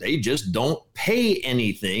 Well, they just don't pay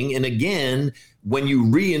anything. And again, when you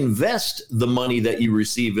reinvest the money that you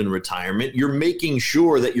receive in retirement, you're making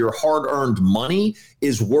sure that your hard-earned money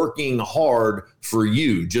is working hard for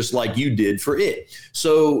you, just like you did for it.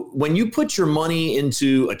 So when you put your money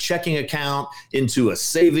into a checking account, into a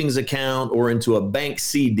savings account, or into a bank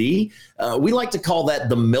CD, we like to call that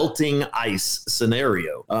the melting ice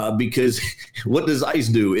scenario, because what does ice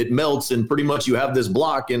do? It melts, and pretty much you have this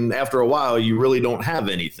block, and after a while, you really don't have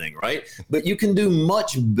anything, right? But you can do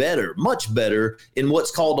much better in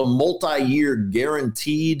what's called a multi-year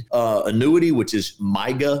guaranteed annuity, which is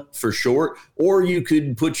MIGA for short, or you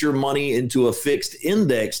could put your money into a fixed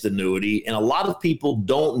indexed annuity. And a lot of people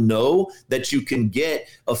don't know that you can get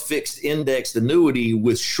a fixed indexed annuity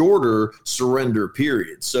with shorter surrender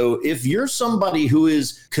periods. So if you're somebody who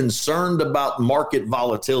is concerned about market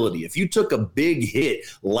volatility, if you took a big hit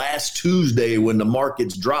last Tuesday when the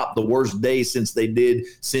markets dropped, the worst day since they did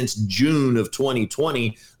since June of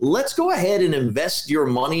 2020, let's go ahead and invest your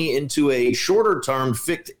money into a shorter term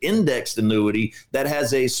fixed indexed annuity that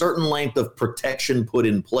has a certain length of protection put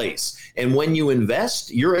in place. And when you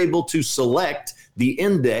invest, you're able to select the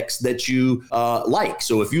index that you like.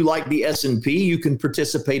 So if you like the S&P, you can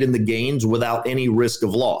participate in the gains without any risk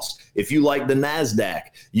of loss. If you like the NASDAQ,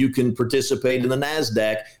 you can participate in the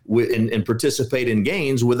NASDAQ and participate in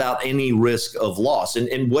gains without any risk of loss.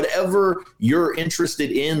 And whatever you're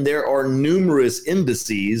interested in, there are numerous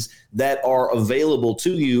indices that are available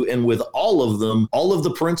to you. And with all of them, all of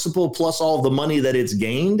the principal plus all the money that it's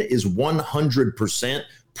gained is 100%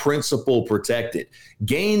 principal protected.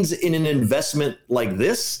 Gains in an investment like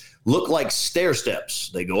this look like stair steps.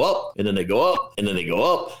 They go up, and then they go up, and then they go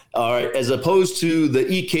up. All right, as opposed to the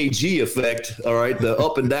EKG effect, all right, the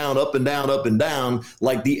up and down, up and down, up and down,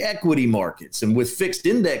 like the equity markets. And with fixed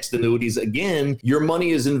indexed annuities, again, your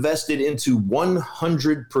money is invested into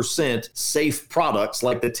 100% safe products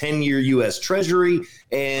like the 10-year U.S. Treasury.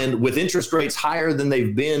 And with interest rates higher than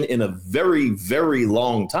they've been in a very, very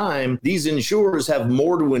long time, these insurers have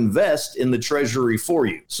more to invest in the Treasury for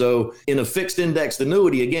you. So in a fixed indexed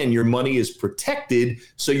annuity, again, your money is protected,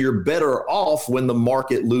 so you're better off when the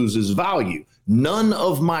market loses value. None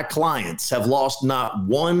of my clients have lost not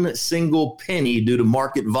one single penny due to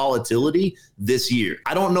market volatility this year.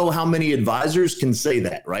 I don't know how many advisors can say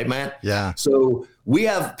that, right, Matt? Yeah. So we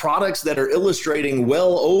have products that are illustrating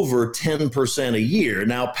well over 10% a year.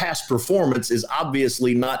 Now, past performance is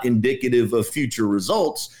obviously not indicative of future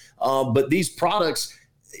results, but these products,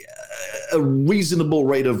 a reasonable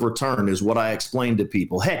rate of return is what I explain to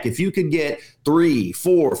people. Heck, if you could get 3,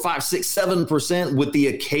 4, 5, 6, 7% with the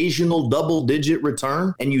occasional double-digit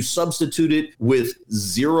return, and you substitute it with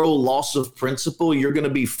zero loss of principal, you're going to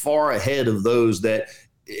be far ahead of those that,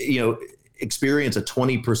 experience a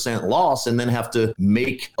 20% loss and then have to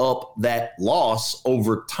make up that loss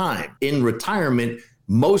over time. In retirement,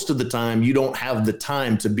 most of the time, you don't have the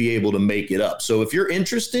time to be able to make it up. So if you're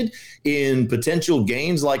interested in potential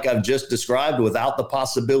gains like I've just described without the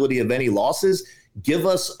possibility of any losses, give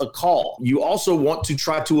us a call. You also want to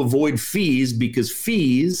try to avoid fees because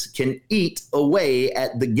fees can eat away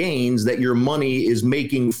at the gains that your money is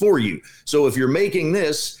making for you. So if you're making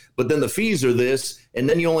this, but then the fees are this, and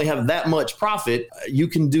then you only have that much profit, you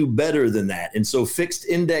can do better than that. And so fixed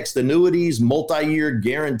indexed annuities, multi-year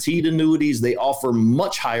guaranteed annuities, they offer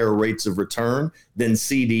much higher rates of return than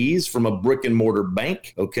CDs from a brick and mortar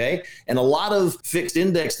bank, okay? And a lot of fixed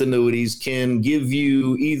indexed annuities can give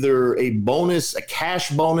you either a bonus, a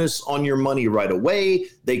cash bonus on your money right away.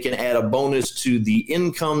 They can add a bonus to the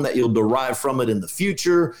income that you'll derive from it in the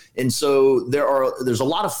future. And so there's a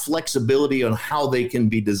lot of flexibility on how they can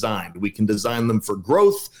be designed. We can design them for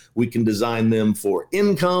growth, we can design them for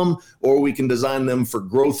income, or we can design them for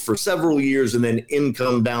growth for several years and then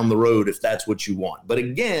income down the road if that's what you want. But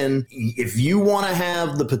again, if you want to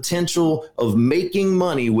have the potential of making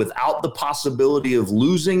money without the possibility of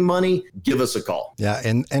losing money, give us a call. Yeah,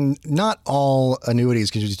 and not all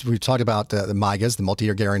annuities, because we talked about the MYGAs, the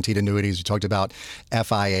multi-year guaranteed annuities. We talked about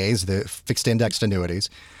FIAs, the fixed indexed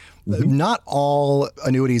annuities. Mm-hmm. Not all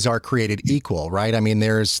annuities are created equal, right? I mean,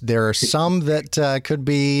 there are some that could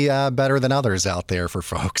be better than others out there for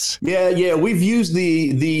folks. Yeah. We've used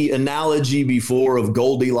the analogy before of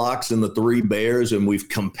Goldilocks and the Three Bears, and we've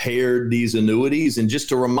compared these annuities. And just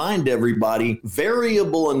to remind everybody,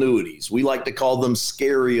 variable annuities, we like to call them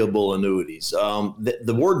scariable annuities.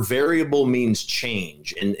 The word variable means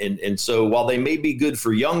change. And so while they may be good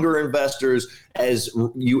for younger investors, as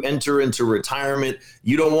you enter into retirement,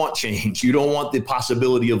 you don't want change. You don't want the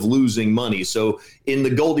possibility of losing money. So in the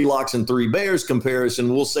Goldilocks and Three Bears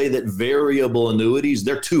comparison, we'll say that variable annuities,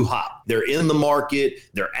 they're too hot. They're in the market.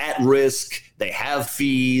 They're at risk. They have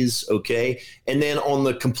fees. Okay. And then on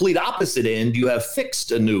the complete opposite end, you have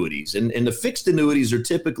fixed annuities. And the fixed annuities are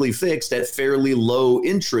typically fixed at fairly low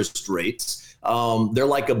interest rates. They're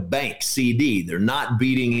like a bank CD. They're not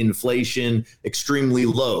beating inflation, extremely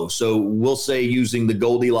low. So we'll say, using the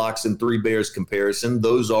Goldilocks and Three Bears comparison,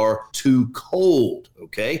 those are too cold.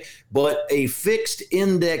 Okay. But a fixed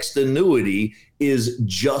indexed annuity is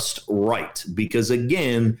just right, because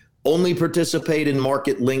again, only participate in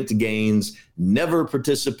market-linked gains, never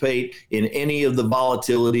participate in any of the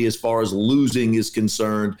volatility as far as losing is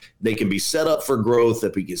concerned. They can be set up for growth,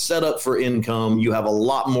 they can be set up for income. You have a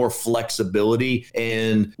lot more flexibility.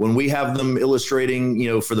 And when we have them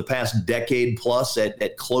illustrating, for the past decade plus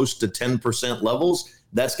at close to 10% levels,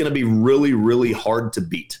 that's going to be really, really hard to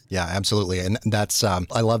beat. Yeah, absolutely. And that's,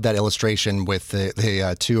 I love that illustration with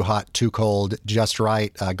the too hot, too cold, just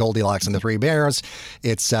right, Goldilocks and the Three Bears.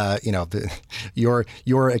 It's,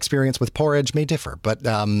 your experience with porridge may differ, but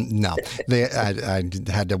no, I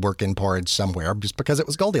had to work in porridge somewhere just because it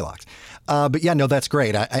was Goldilocks. But yeah, no, that's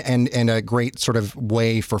great. And a great sort of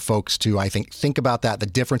way for folks to, I think about that, the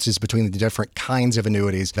differences between the different kinds of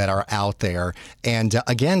annuities that are out there. And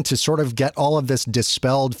again, to sort of get all of this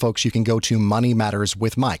dispelled, folks, you can go to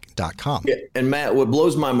moneymatterswithmike.com. Yeah, and Matt, what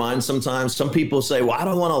blows my mind sometimes, some people say, well, I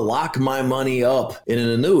don't want to lock my money up in an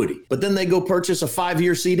annuity, but then they go purchase a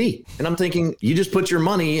 5-year CD. And I'm thinking, you just put your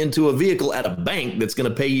money into a vehicle at a bank that's going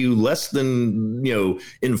to pay you less than,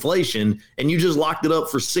 inflation, and you just locked it up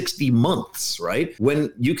for 60 months, right?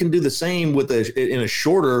 When you can do the same in a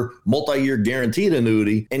shorter multi-year guaranteed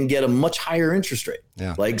annuity and get a much higher interest rate.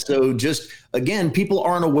 Yeah. So just, again, people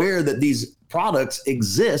aren't aware that these products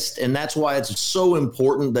exist. And that's why it's so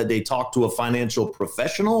important that they talk to a financial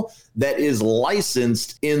professional that is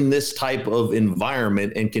licensed in this type of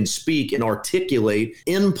environment and can speak and articulate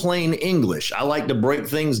in plain English. I like to break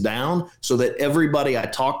things down so that everybody I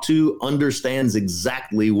talk to understands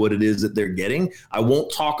exactly what it is that they're getting. I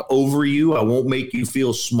won't talk over you. I won't make you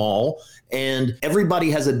feel small. And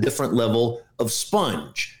everybody has a different level of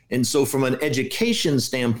sponge. And so from an education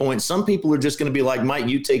standpoint, some people are just going to be like, Mike,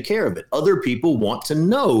 you take care of it. Other people want to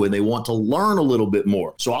know and they want to learn a little bit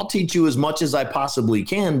more. So I'll teach you as much as I possibly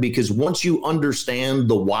can, because once you understand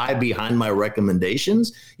the why behind my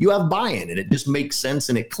recommendations, you have buy-in and it just makes sense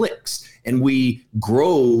and it clicks. And we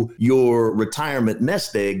grow your retirement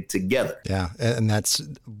nest egg together. Yeah, and that's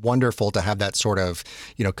wonderful to have that sort of,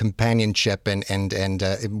 companionship and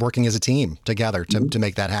working as a team together to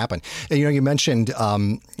make that happen. And, you mentioned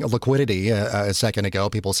liquidity a second ago.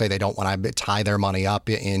 People say they don't want to tie their money up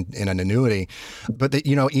in an annuity, but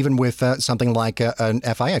even with something like an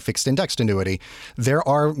FIA, fixed indexed annuity, there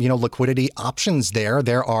are liquidity options there.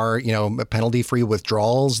 There are penalty-free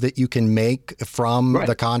withdrawals that you can make from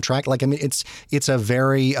the contract. It's a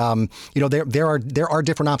very there are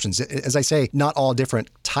different options. As I say, not all different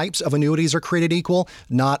types of annuities are created equal.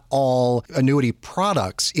 Not all annuity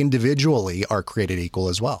products individually are created equal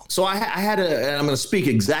as well. So I had and I'm going to speak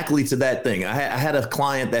exactly to that thing. I had a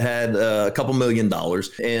client that had a couple $1 million,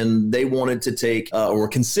 and they wanted to take or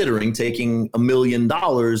considering taking $1 million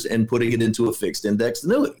and putting it into a fixed index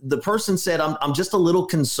annuity. The person said, I'm just a little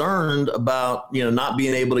concerned about not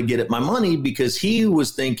being able to get at my money, because he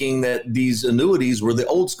was thinking that these annuities were the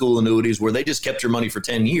old school annuities where they just kept your money for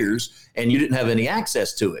 10 years and you didn't have any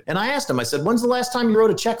access to it. And I asked him, I said, when's the last time you wrote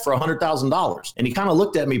a check for $100,000? And he kind of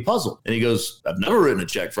looked at me puzzled and he goes, I've never written a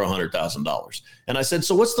check for $100,000. And I said,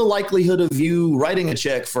 so what's the likelihood of you writing a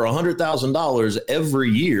check for $100,000 every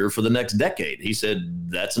year for the next decade? He said,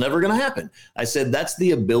 that's never going to happen. I said, that's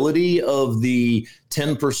the ability of the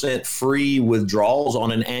 10% free withdrawals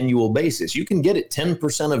on an annual basis. You can get it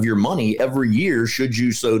 10% of your money every year should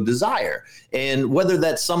you so desire. And whether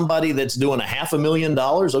that's somebody that's doing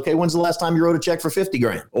 $500,000, okay, when's the last time you wrote a check for 50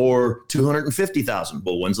 grand or 250,000?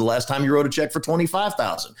 Well, when's the last time you wrote a check for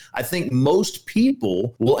 25,000? I think most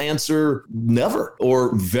people will answer never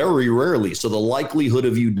or very rarely. So the likelihood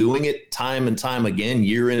of you doing it time and time again,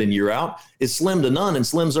 year in and year out, is slim to none, and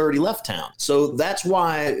Slim's already left town. So that's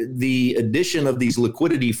why the addition of these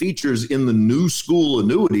liquidity features in the new school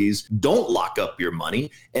annuities don't lock up your money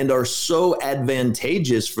and are so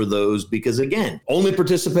advantageous for those, because again, only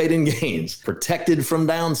participate in gains, protected from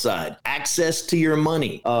downside, access to your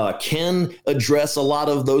money, can address a lot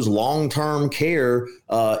of those long-term care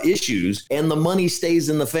issues, and the money stays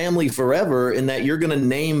in the family forever, in that you're going to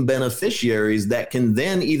name beneficiaries that can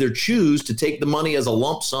then either choose to take the money as a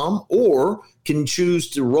lump sum or can choose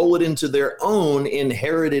to roll it into their own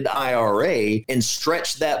inherited IRA and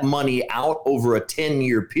stretch that money out over a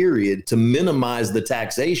 10-year period to minimize the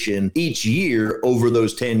taxation each year over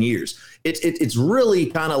those 10 years. It's really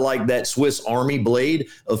kind of like that Swiss Army blade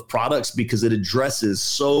of products, because it addresses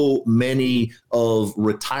so many of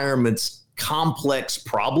retirement's complex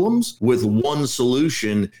problems with one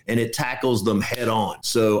solution, and it tackles them head on.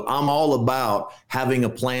 So I'm all about having a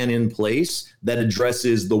plan in place that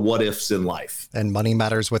addresses the what ifs in life. And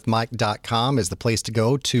moneymatterswithmike.com is the place to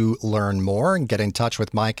go to learn more and get in touch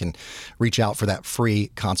with Mike and reach out for that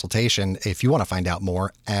free consultation if you want to find out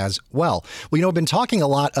more as well. Well, I've been talking a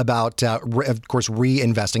lot about, of course,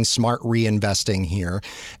 reinvesting, smart reinvesting here.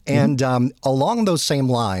 And along those same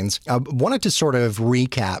lines, I wanted to sort of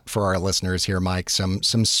recap for our listeners here, Mike, some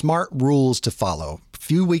smart rules to follow.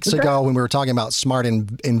 Few weeks ago, when we were talking about smart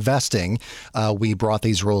investing, we brought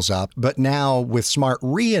these rules up. But now with smart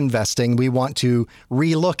reinvesting, we want to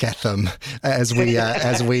relook at them as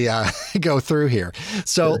we go through here.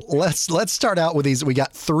 So let's start out with these. We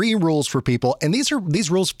got 3 rules for people, and these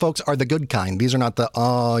rules, folks, are the good kind. These are not the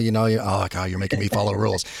oh God, you're making me follow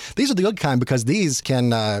rules. These are the good kind, because these can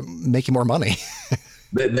make you more money.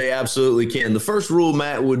 They absolutely can. The first rule,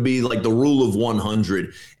 Matt, would be like the rule of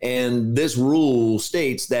 100. And this rule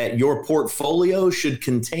states that your portfolio should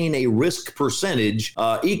contain a risk percentage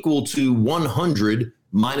equal to 100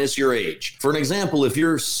 minus your age. For an example, if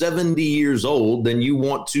you're 70 years old, then you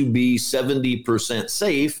want to be 70%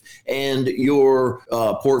 safe, and your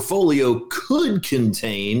portfolio could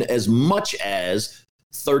contain as much as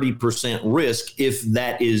 30% risk if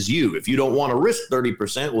that is you. If you don't want to risk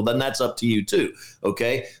 30%, well, then that's up to you too.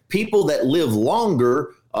 Okay. People that live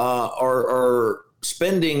longer are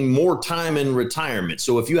spending more time in retirement.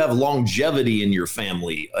 So if you have longevity in your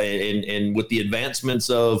family and with the advancements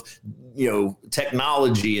of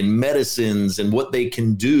technology and medicines and what they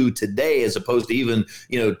can do today, as opposed to even,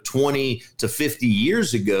 20 to 50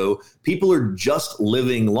 years ago, people are just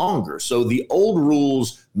living longer. So the old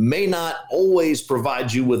rules may not always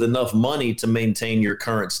provide you with enough money to maintain your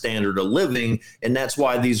current standard of living. And that's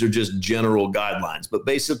why these are just general guidelines. But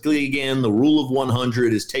basically, again, the rule of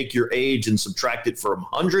 100 is take your age and subtract it from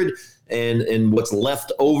 100. And what's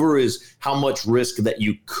left over is how much risk that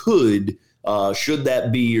you could, should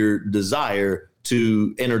that be your desire,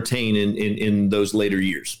 to entertain in those later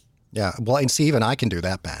years. Yeah. Well, and see, even I can do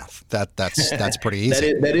that math. That's pretty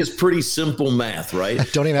easy. that is pretty simple math, right?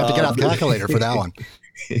 Don't even have to get out the calculator for that one.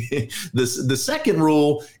 The second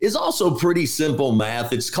rule is also pretty simple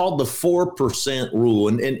math. It's called the 4% rule.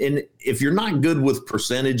 And if you're not good with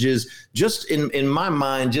percentages, just in my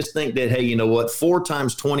mind, just think that, hey, you know what? 4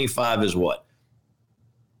 times 25 is what?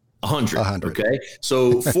 100. Okay.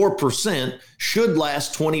 So 4% should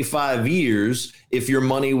last 25 years if your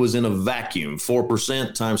money was in a vacuum.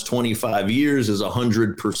 4% times 25 years is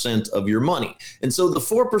 100% of your money. And so the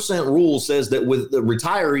 4% rule says that with the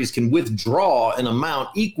retirees can withdraw an amount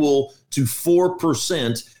equal to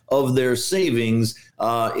 4% of their savings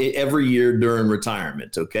every year during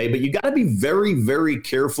retirement. Okay. But you got to be very, very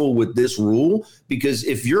careful with this rule, because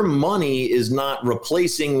if your money is not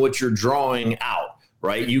replacing what you're drawing out,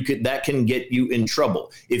 right, that can get you in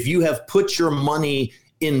trouble. If you have put your money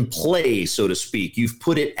in play, so to speak, you've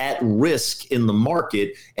put it at risk in the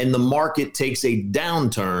market, and the market takes a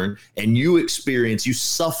downturn and you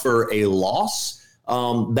suffer a loss,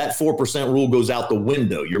 that 4% rule goes out the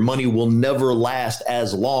window. Your money will never last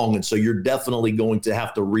as long. And so you're definitely going to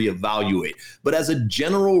have to reevaluate. But as a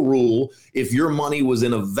general rule, if your money was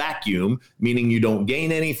in a vacuum, meaning you don't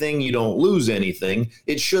gain anything, you don't lose anything,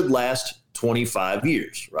 it should last 25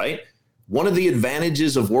 years, right? One of the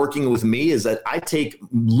advantages of working with me is that I take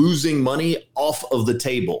losing money off of the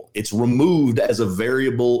table. It's removed as a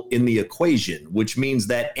variable in the equation, which means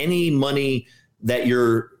that any money that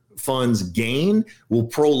your funds gain will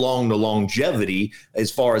prolong the longevity as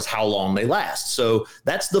far as how long they last. So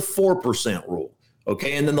that's the 4% rule.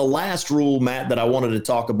 Okay. And then the last rule, Matt, that I wanted to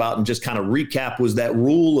talk about and just kind of recap was that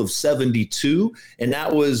rule of 72. And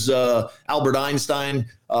that was Albert Einstein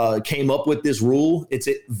came up with this rule. It's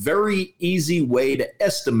a very easy way to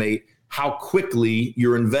estimate how quickly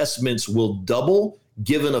your investments will double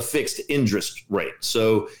given a fixed interest rate.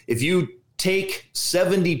 So if you take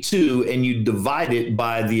 72 and you divide it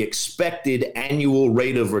by the expected annual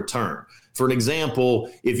rate of return. For an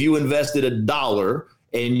example, if you invested $1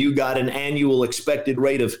 and you got an annual expected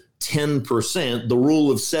rate of 10%, the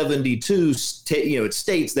rule of 72, it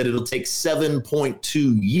states that it'll take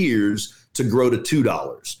 7.2 years to grow to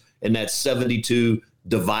 $2. And that's 72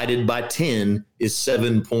 divided by 10 is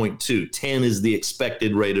 7.2. 10 is the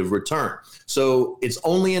expected rate of return. So it's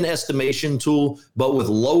only an estimation tool, but with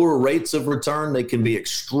lower rates of return, they can be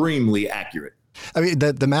extremely accurate. I mean,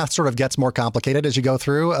 the math sort of gets more complicated as you go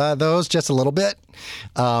through those just a little bit.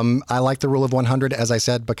 I like the rule of 100, as I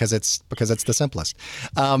said, because it's the simplest.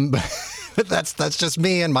 That's just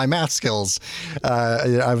me and my math skills.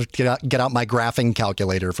 I would get out my graphing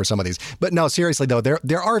calculator for some of these. But no, seriously though,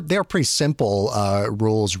 they're pretty simple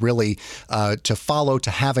rules really to follow, to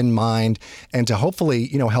have in mind, and to hopefully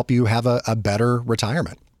help you have a better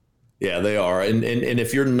retirement. Yeah, they are. And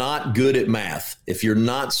if you're not good at math, if you're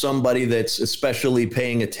not somebody that's especially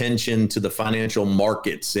paying attention to the financial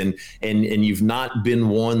markets and you've not been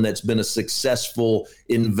one that's been a successful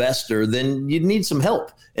investor, then you need some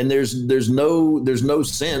help. And there's no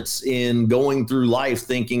sense in going through life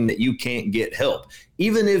thinking that you can't get help.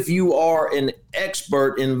 Even if you are an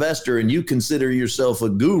expert investor and you consider yourself a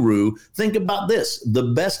guru, think about this. The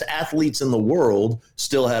best athletes in the world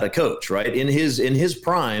still had a coach, right? In his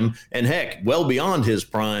prime, and heck, well beyond his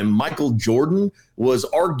prime, Michael Jordan was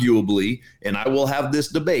arguably, and I will have this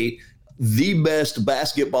debate, the best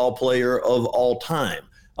basketball player of all time.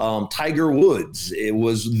 Tiger Woods, it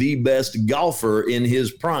was the best golfer in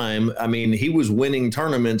his prime. I mean, he was winning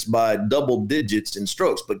tournaments by double digits in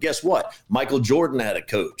strokes. But guess what? Michael Jordan had a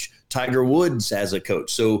coach. Tiger Woods has a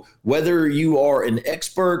coach. So whether you are an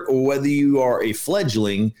expert or whether you are a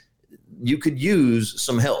fledgling, you could use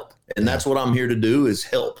some help. And that's what I'm here to do, is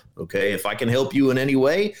help. Okay. If I can help you in any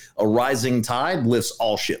way, a rising tide lifts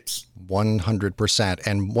all ships. 100%.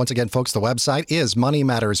 And once again, folks, the website is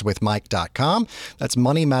moneymatterswithmike.com. That's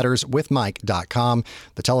moneymatterswithmike.com.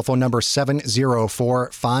 The telephone number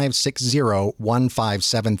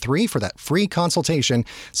 704-560-1573 for that free consultation,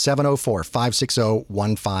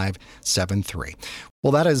 704-560-1573.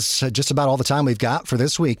 Well, that is just about all the time we've got for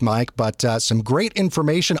this week, Mike, but some great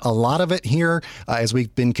information, a lot of it here as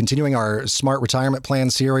we've been continuing our Smart Retirement Plan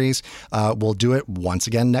series. We'll do it once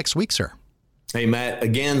again next week, sir. Hey, Matt,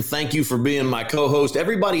 again, thank you for being my co-host.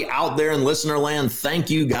 Everybody out there in listener land, thank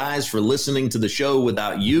you guys for listening to the show.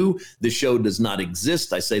 Without you, the show does not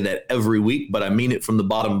exist. I say that every week, but I mean it from the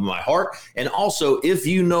bottom of my heart. And also, if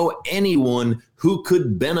you know anyone who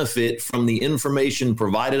could benefit from the information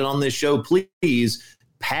provided on this show, please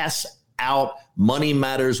pass out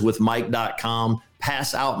moneymatterswithmike.com.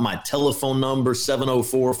 Pass out my telephone number,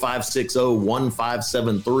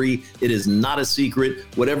 704-560-1573. It is not a secret.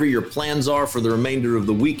 Whatever your plans are for the remainder of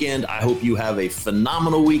the weekend, I hope you have a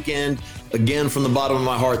phenomenal weekend. Again, from the bottom of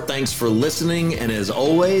my heart, thanks for listening. And as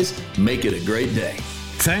always, make it a great day.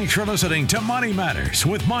 Thanks for listening to Money Matters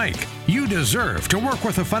with Mike. You deserve to work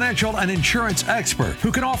with a financial and insurance expert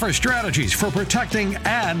who can offer strategies for protecting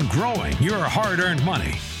and growing your hard-earned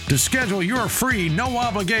money. To schedule your free,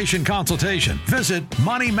 no-obligation consultation, visit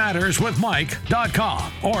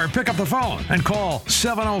moneymatterswithmike.com or pick up the phone and call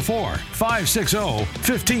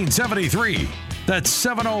 704-560-1573. That's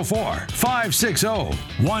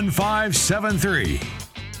 704-560-1573.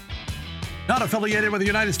 Not affiliated with the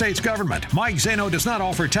United States government, Mike Zaino does not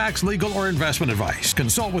offer tax, legal, or investment advice.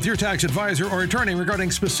 Consult with your tax advisor or attorney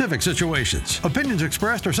regarding specific situations. Opinions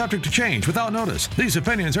expressed are subject to change without notice. These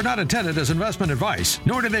opinions are not intended as investment advice,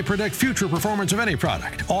 nor do they predict future performance of any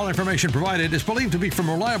product. All information provided is believed to be from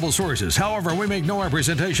reliable sources. However, we make no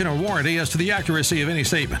representation or warranty as to the accuracy of any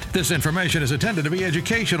statement. This information is intended to be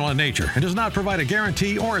educational in nature and does not provide a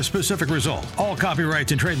guarantee or a specific result. All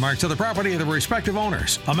copyrights and trademarks are the property of the respective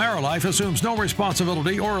owners. AmeriLife assumes no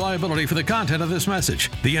responsibility or liability for the content of this message.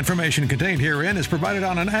 The information contained herein is provided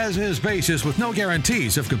on an as-is basis with no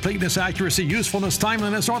guarantees of completeness, accuracy, usefulness,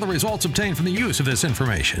 timeliness, or the results obtained from the use of this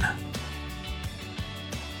information.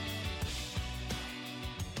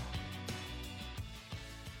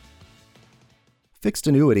 Fixed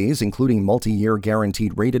annuities, including multi-year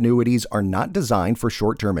guaranteed rate annuities, are not designed for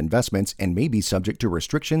short-term investments and may be subject to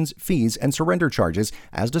restrictions, fees, and surrender charges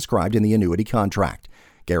as described in the annuity contract.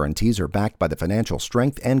 Guarantees are backed by the financial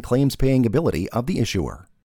strength and claims-paying ability of the issuer.